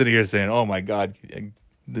I'm sitting here saying, oh my God,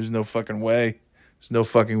 there's no fucking way. There's no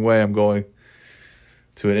fucking way I'm going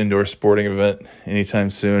to an indoor sporting event anytime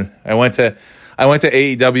soon. I went to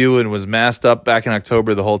AEW and was masked up back in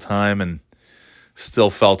October the whole time and still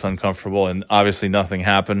felt uncomfortable, and obviously nothing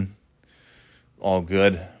happened. All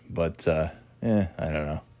good, but I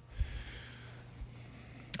don't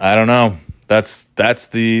know. That's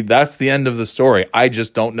the end of the story. I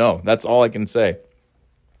just don't know. That's all I can say.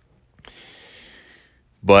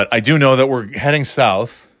 But I do know that we're heading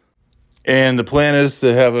south. And the plan is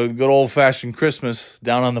to have a good old-fashioned Christmas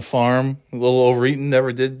down on the farm. A little overeating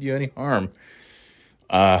never did you any harm.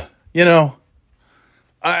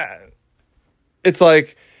 It's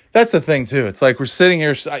like, that's the thing, too. It's like we're sitting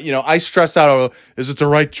here, I stress out, is it the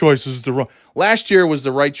right choice? Is it the wrong? Last year was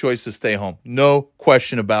the right choice to stay home. No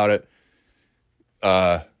question about it.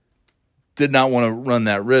 Did not want to run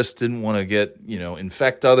that risk. Didn't want to get,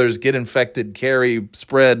 infect others, get infected, carry,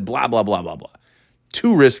 spread, blah, blah, blah, blah, blah.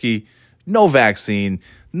 Too risky. No vaccine,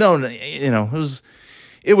 it was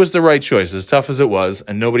the right choice, as tough as it was,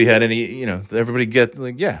 and nobody had any, everybody get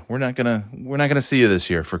like, yeah, we're not gonna see you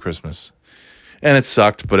this year for Christmas, and it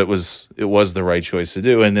sucked, but it was the right choice to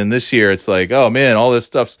do. And then this year, it's like, oh man, all this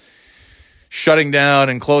stuff's shutting down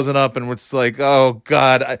and closing up, and it's like, oh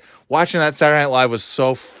God, watching that Saturday Night Live was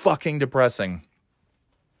so fucking depressing,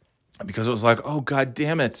 because it was like, oh God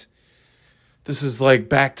damn it, this is like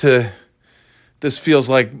back to. This feels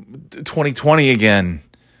like 2020 again,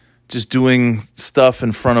 just doing stuff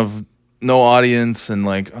in front of no audience, and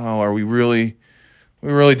like, oh, are we really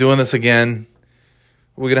doing this again?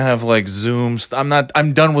 We're going to have like Zoom.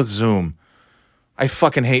 I'm done with Zoom. I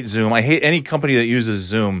fucking hate Zoom. I hate any company that uses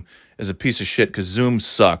Zoom as a piece of shit because Zoom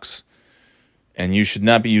sucks. And you should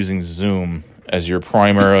not be using Zoom as your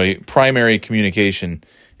primary communication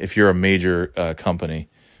if you're a major company.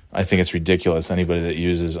 I think it's ridiculous. Anybody that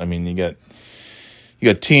uses, I mean, you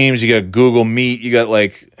got Teams, you got Google Meet, you got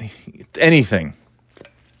like anything.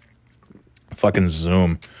 Fucking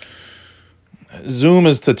Zoom. Zoom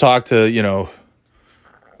is to talk to,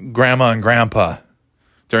 grandma and grandpa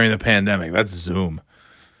during the pandemic. That's Zoom.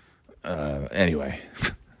 Anyway,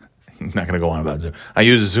 I'm not going to go on about Zoom. I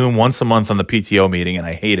use Zoom once a month on the PTO meeting, and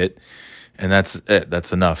I hate it. And that's it.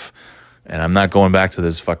 That's enough. And I'm not going back to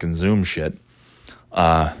this fucking Zoom shit.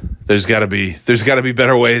 There's got to be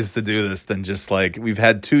better ways to do this than just like we've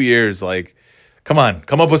had 2 years. Like, come on,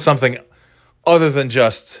 come up with something other than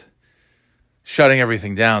just shutting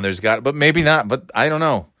everything down. But maybe not. But I don't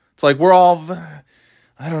know. It's like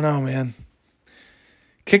I don't know, man.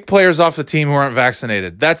 Kick players off the team who aren't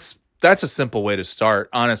vaccinated. That's a simple way to start,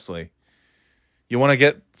 honestly. You want to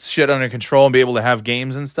get shit under control and be able to have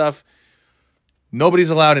games and stuff?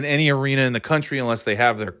 Nobody's allowed in any arena in the country unless they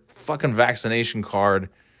have their fucking vaccination card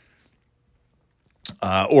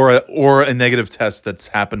or a negative test that's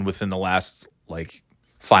happened within the last,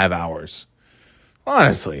 5 hours.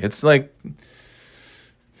 Honestly, it's like,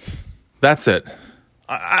 that's it.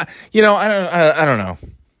 I don't know.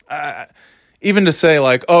 Even to say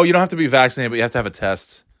you don't have to be vaccinated, but you have to have a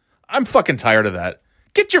test. I'm fucking tired of that.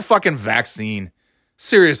 Get your fucking vaccine.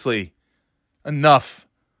 Seriously. Enough.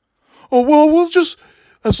 Oh, well, we'll just,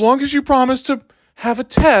 as long as you promise to have a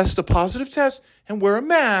test, a positive test, and wear a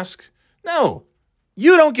mask. No,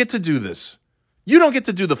 you don't get to do this. You don't get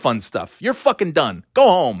to do the fun stuff. You're fucking done. Go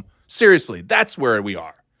home. Seriously, that's where we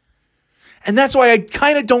are. And that's why I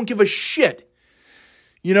kind of don't give a shit.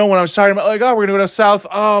 When I was talking about, we're going to go to South.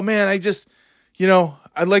 Oh, man, I'd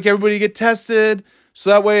like everybody to get tested so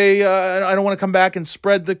that way I don't want to come back and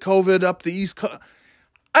spread the COVID up the East Coast.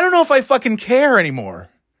 I don't know if I fucking care anymore,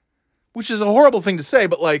 which is a horrible thing to say,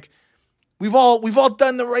 but we've all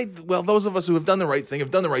done the right. Well, those of us who have done the right thing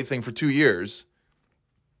have done the right thing for 2 years.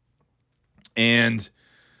 And,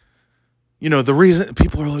 the reason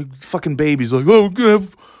people are like fucking babies, like, we're going to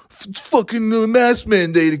have fucking mask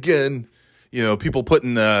mandate again. People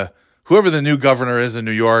putting whoever the new governor is in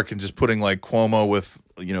New York and just putting Cuomo with,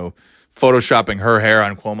 photoshopping her hair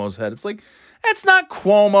on Cuomo's head. It's like, that's not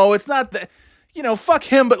Cuomo. It's not that, fuck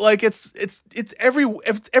him. But it's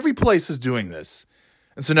every place is doing this.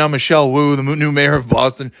 And so now Michelle Wu, the new mayor of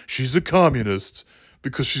Boston, she's a communist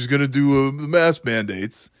because she's going to do the mask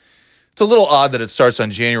mandates. It's a little odd that it starts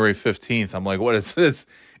on January 15th. I'm like, what is this?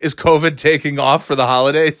 Is COVID taking off for the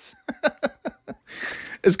holidays?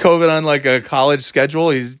 Is COVID on a college schedule?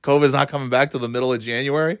 COVID's not coming back till the middle of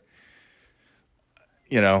January?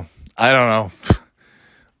 I don't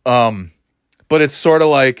know. But it's sort of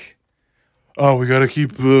like, oh, we got to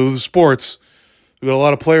keep the sports. We got a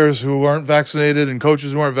lot of players who aren't vaccinated and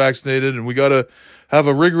coaches who aren't vaccinated, and we got to have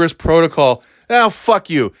a rigorous protocol. Oh, fuck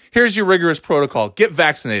you. Here's your rigorous protocol. Get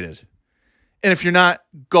vaccinated. And if you're not,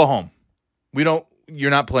 go home.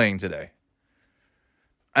 You're not playing today.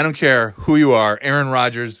 I don't care who you are. Aaron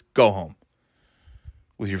Rodgers, go home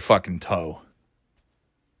with your fucking toe.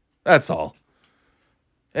 That's all.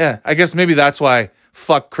 Yeah, I guess maybe that's why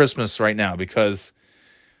fuck Christmas right now, because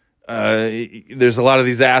there's a lot of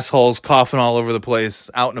these assholes coughing all over the place,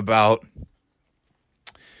 out and about,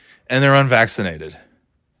 and they're unvaccinated.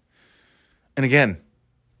 And again,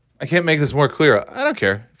 I can't make this more clear. I don't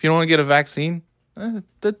care. If you don't want to get a vaccine,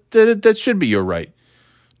 that should be your right.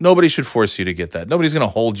 Nobody should force you to get that. Nobody's going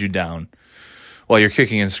to hold you down while you're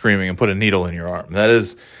kicking and screaming and put a needle in your arm. That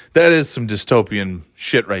is some dystopian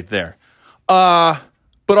shit right there.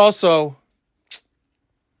 But also,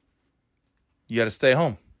 you got to stay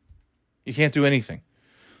home. You can't do anything.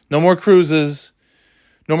 No more cruises,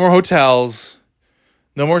 no more hotels,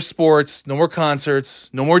 no more sports, no more concerts,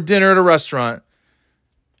 no more dinner at a restaurant.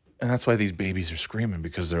 And that's why these babies are screaming,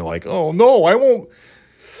 because they're like, oh, no, I won't.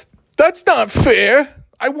 That's not fair.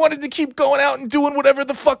 I wanted to keep going out and doing whatever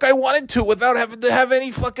the fuck I wanted to without having to have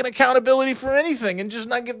any fucking accountability for anything and just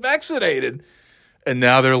not get vaccinated. And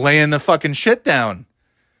now they're laying the fucking shit down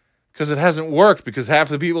because it hasn't worked, because half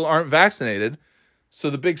the people aren't vaccinated.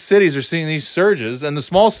 So the big cities are seeing these surges, and the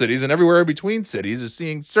small cities and everywhere in between cities are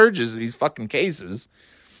seeing surges of these fucking cases.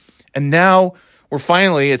 And now we're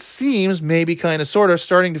finally, it seems, maybe kind of sort of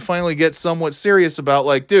starting to finally get somewhat serious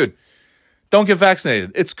about dude, don't get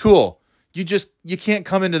vaccinated. It's cool. You can't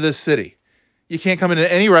come into this city. You can't come into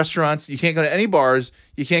any restaurants. You can't go to any bars.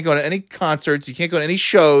 You can't go to any concerts. You can't go to any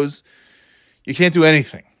shows. You can't do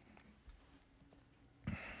anything.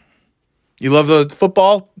 You love the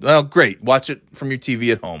football? Well, great. Watch it from your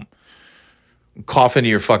TV at home. Cough into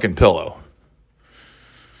your fucking pillow.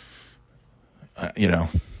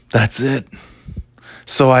 That's it.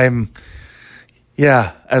 So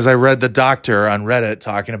as I read the doctor on Reddit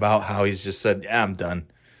talking about how he's just said, yeah, I'm done.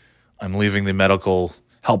 I'm leaving the medical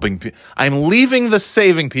I'm leaving the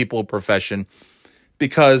saving people profession,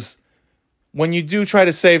 because when you do try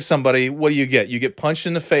to save somebody, what do you get? You get punched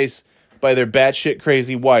in the face by their batshit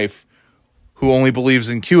crazy wife who only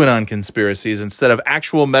believes in QAnon conspiracies instead of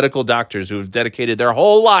actual medical doctors who have dedicated their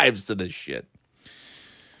whole lives to this shit.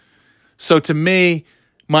 So to me,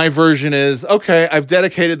 my version is, okay, I've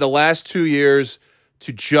dedicated the last 2 years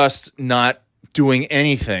to just not doing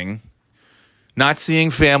anything, not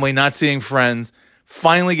seeing family, not seeing friends.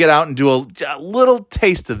 Finally get out and do a little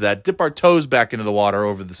taste of that. Dip our toes back into the water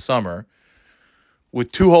over the summer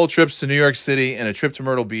with 2 whole trips to New York City and a trip to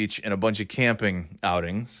Myrtle Beach and a bunch of camping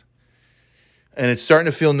outings. And it's starting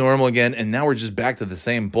to feel normal again. And now we're just back to the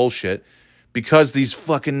same bullshit because the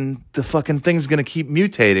fucking thing's going to keep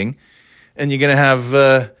mutating. And you're going to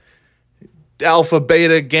have alpha,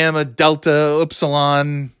 beta, gamma, delta,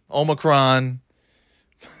 upsilon, omicron.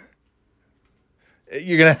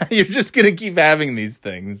 You're just gonna keep having these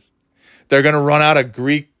things. They're gonna run out of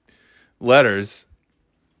Greek letters,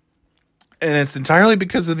 and it's entirely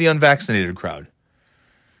because of the unvaccinated crowd.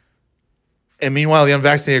 And meanwhile, the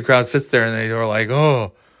unvaccinated crowd sits there and they are like,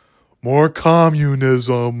 "Oh, more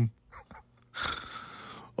communism.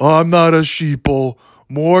 I'm not a sheeple.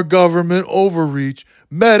 More government overreach.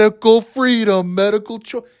 Medical freedom. Medical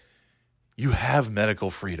choice." You have medical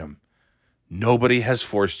freedom. Nobody has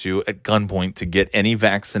forced you at gunpoint to get any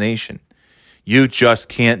vaccination. You just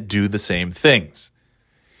can't do the same things.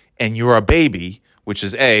 And you're a baby, which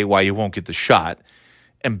is A, why you won't get the shot,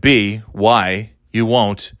 and B, why you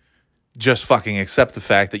won't just fucking accept the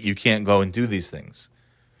fact that you can't go and do these things.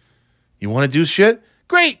 You want to do shit?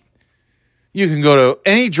 Great. You can go to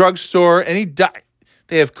any drugstore,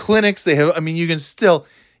 they have clinics, you can still...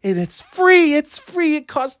 And it's free. It's free. It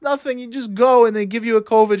costs nothing. You just go and they give you a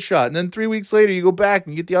COVID shot. And then 3 weeks later, you go back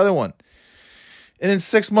and you get the other one. And in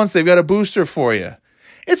 6 months, they've got a booster for you.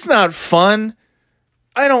 It's not fun.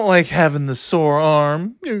 I don't like having the sore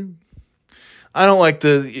arm. I don't like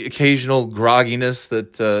the occasional grogginess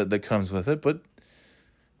that comes with it. But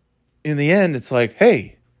in the end, it's like,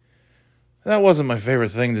 hey, that wasn't my favorite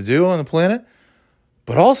thing to do on the planet.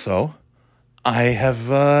 But also,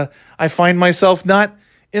 I find myself not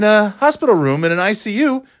in a hospital room in an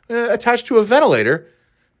ICU attached to a ventilator,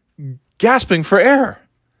 gasping for air.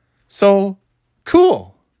 So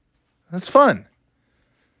cool. That's fun.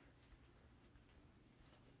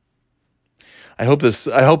 I hope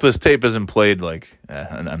this tape isn't played like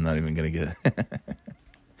I'm not even gonna get it.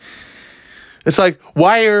 It's like,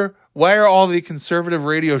 why are all the conservative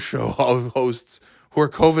radio show hosts who are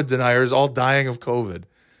COVID deniers all dying of COVID?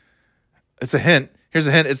 It's a hint. Here's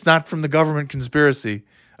a hint. It's not from the government conspiracy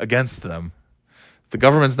against them. The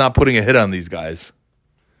government's not putting a hit on these guys.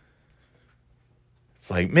 It's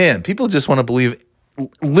like, man, people just want to believe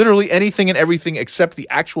literally anything and everything except the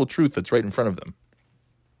actual truth that's right in front of them.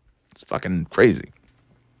 It's fucking crazy.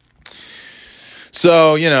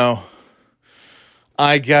 So,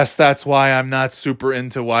 I guess that's why I'm not super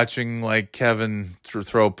into watching like Kevin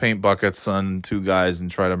throw paint buckets on 2 guys and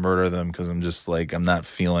try to murder them, because I'm just like, I'm not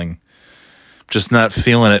feeling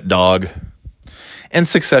it, dog. And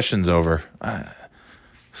Succession's over.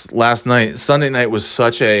 Sunday night was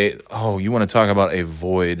such you want to talk about a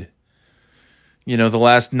void. The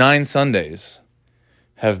last 9 Sundays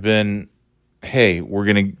have been, hey, we're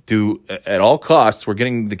going to do, at all costs, we're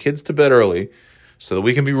getting the kids to bed early so that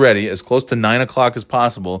we can be ready as close to 9 o'clock as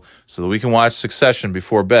possible so that we can watch Succession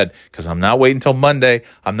before bed. Because I'm not waiting until Monday.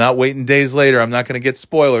 I'm not waiting days later. I'm not going to get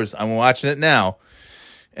spoilers. I'm watching it now.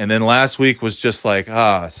 And then last week was just like,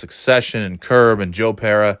 Succession and Curb and Joe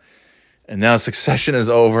Pera. And now Succession is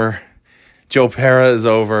over. Joe Pera is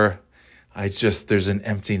over. There's an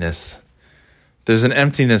emptiness. There's an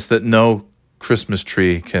emptiness that no Christmas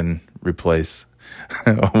tree can replace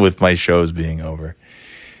with my shows being over.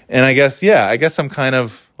 And I guess I'm kind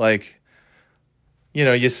of like,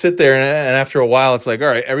 you sit there and after a while it's like, all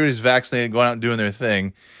right, everybody's vaccinated, going out and doing their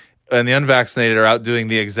thing. And the unvaccinated are out doing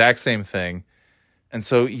the exact same thing. And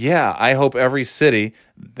so, I hope every city,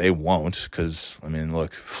 they won't, because,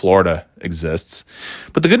 look, Florida exists.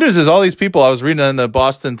 But the good news is all these people, I was reading on the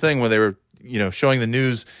Boston thing where they were, showing the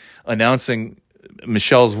news announcing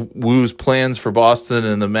Michelle Wu's plans for Boston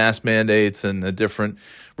and the mask mandates and the different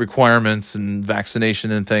requirements and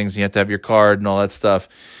vaccination and things. You have to have your card and all that stuff.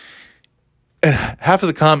 And half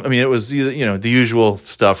of the it was, the usual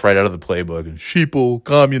stuff right out of the playbook. Sheeple,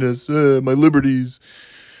 communists, my liberties.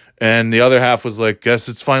 And the other half was like, guess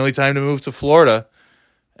it's finally time to move to Florida.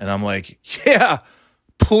 And I'm like, yeah,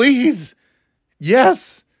 please.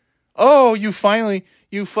 Yes. Oh, you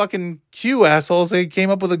fucking Q assholes. They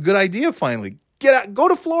came up with a good idea finally. Get out. Go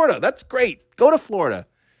to Florida. That's great. Go to Florida.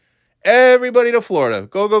 Everybody to Florida.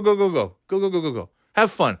 Go, go, go, go, go. Go, go, go, go, go.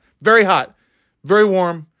 Have fun. Very hot. Very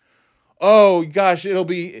warm. Oh, gosh, it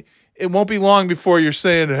won't be long before you're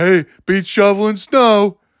saying, hey, beach shoveling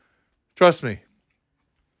snow. Trust me.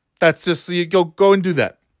 That's just, you go and do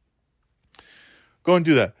that. Go and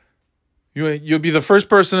do that. You'll be the first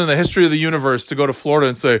person in the history of the universe to go to Florida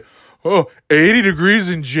and say, oh, 80 degrees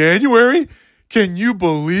in January? Can you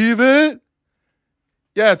believe it?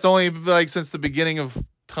 Yeah, it's only like since the beginning of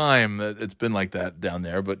time that it's been like that down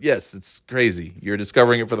there. But yes, it's crazy. You're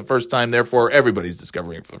discovering it for the first time. Therefore, everybody's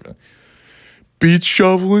discovering it for the first time. Beach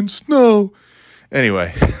shoveling snow.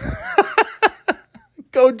 Anyway,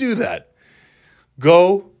 go do that.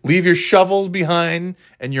 Go leave your shovels behind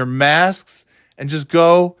and your masks and just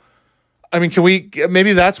go. I mean,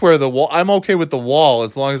 maybe that's where the wall, I'm okay with the wall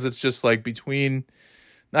as long as it's just like between,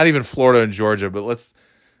 not even Florida and Georgia, but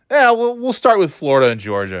we'll start with Florida and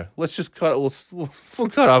Georgia. Let's just we'll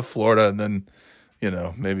cut off Florida and then,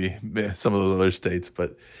 maybe some of those other states.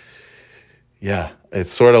 But yeah, it's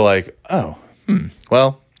sort of like,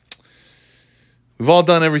 well, we've all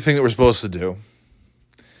done everything that we're supposed to do.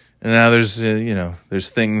 And now there's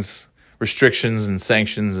things, restrictions and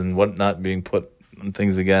sanctions and whatnot being put on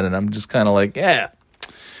things again. And I'm just kind of like,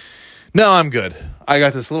 no, I'm good. I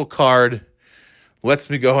got this little card, lets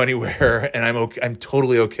me go anywhere. And I'm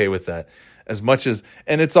totally okay with that. As much as,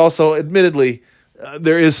 and it's also admittedly,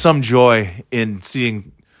 there is some joy in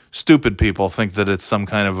seeing stupid people think that it's some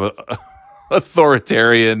kind of a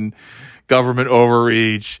authoritarian government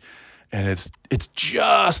overreach. And it's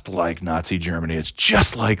just like Nazi Germany. It's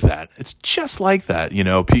just like that. It's just like that. You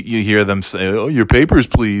hear them say, "Oh, your papers,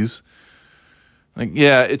 please." Like,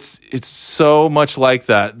 yeah, it's so much like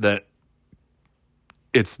that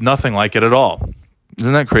it's nothing like it at all.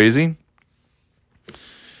 Isn't that crazy?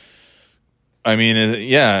 I mean,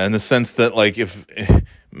 yeah, in the sense that like if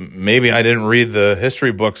maybe I didn't read the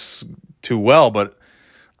history books too well, but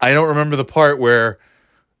I don't remember the part where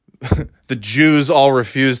the Jews all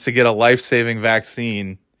refused to get a life-saving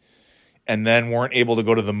vaccine and then weren't able to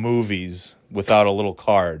go to the movies without a little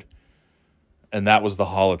card. And that was the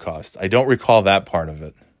Holocaust. I don't recall that part of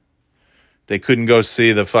it. They couldn't go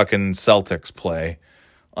see the fucking Celtics play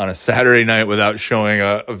on a Saturday night without showing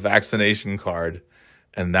a vaccination card.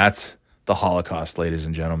 And that's the Holocaust, ladies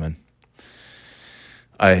and gentlemen.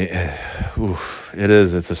 It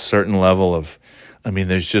is. It's a certain level of,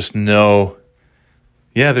 there's just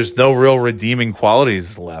there's no real redeeming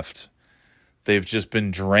qualities left. They've just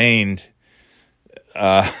been drained.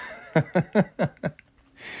 They're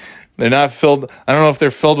not filled. I don't know if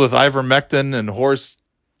they're filled with ivermectin and horse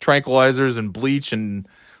tranquilizers and bleach and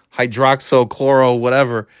hydroxychloro,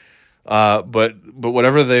 whatever. But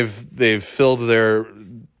whatever they've filled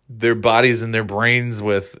their bodies and their brains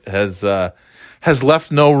with has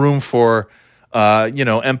left no room for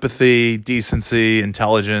empathy, decency,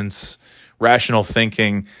 intelligence, rational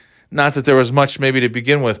thinking. Not that there was much maybe to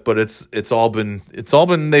begin with, but it's all been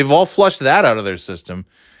they've all flushed that out of their system.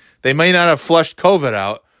 They may not have flushed COVID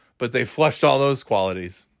out, but they flushed all those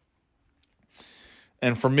qualities.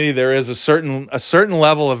 And for me, there is a certain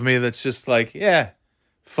level of me that's just like, yeah,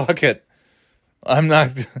 fuck it. I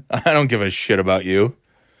don't give a shit about you.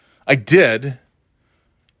 I did,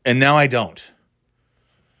 and now I don't.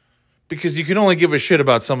 Because you can only give a shit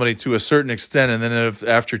about somebody to a certain extent, and then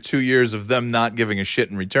after 2 years of them not giving a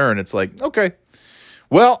shit in return, it's like, okay,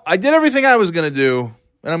 well, I did everything I was going to do,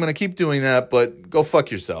 and I'm going to keep doing that, but go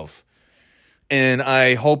fuck yourself. And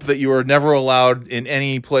I hope that you are never allowed in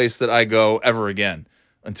any place that I go ever again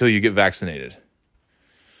until you get vaccinated.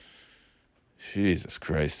 Jesus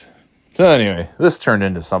Christ. So anyway, this turned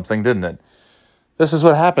into something, didn't it? This is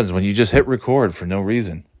what happens when you just hit record for no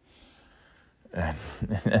reason.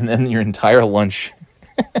 And then your entire lunch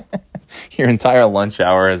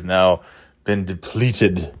hour has now been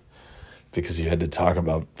depleted because you had to talk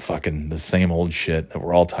about fucking the same old shit that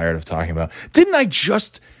we're all tired of talking about. Didn't I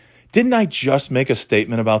just make a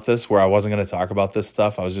statement about this where I wasn't going to talk about this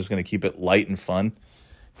stuff? I was just going to keep it light and fun.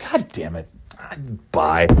 God damn it.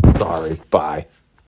 Bye. Sorry. Bye.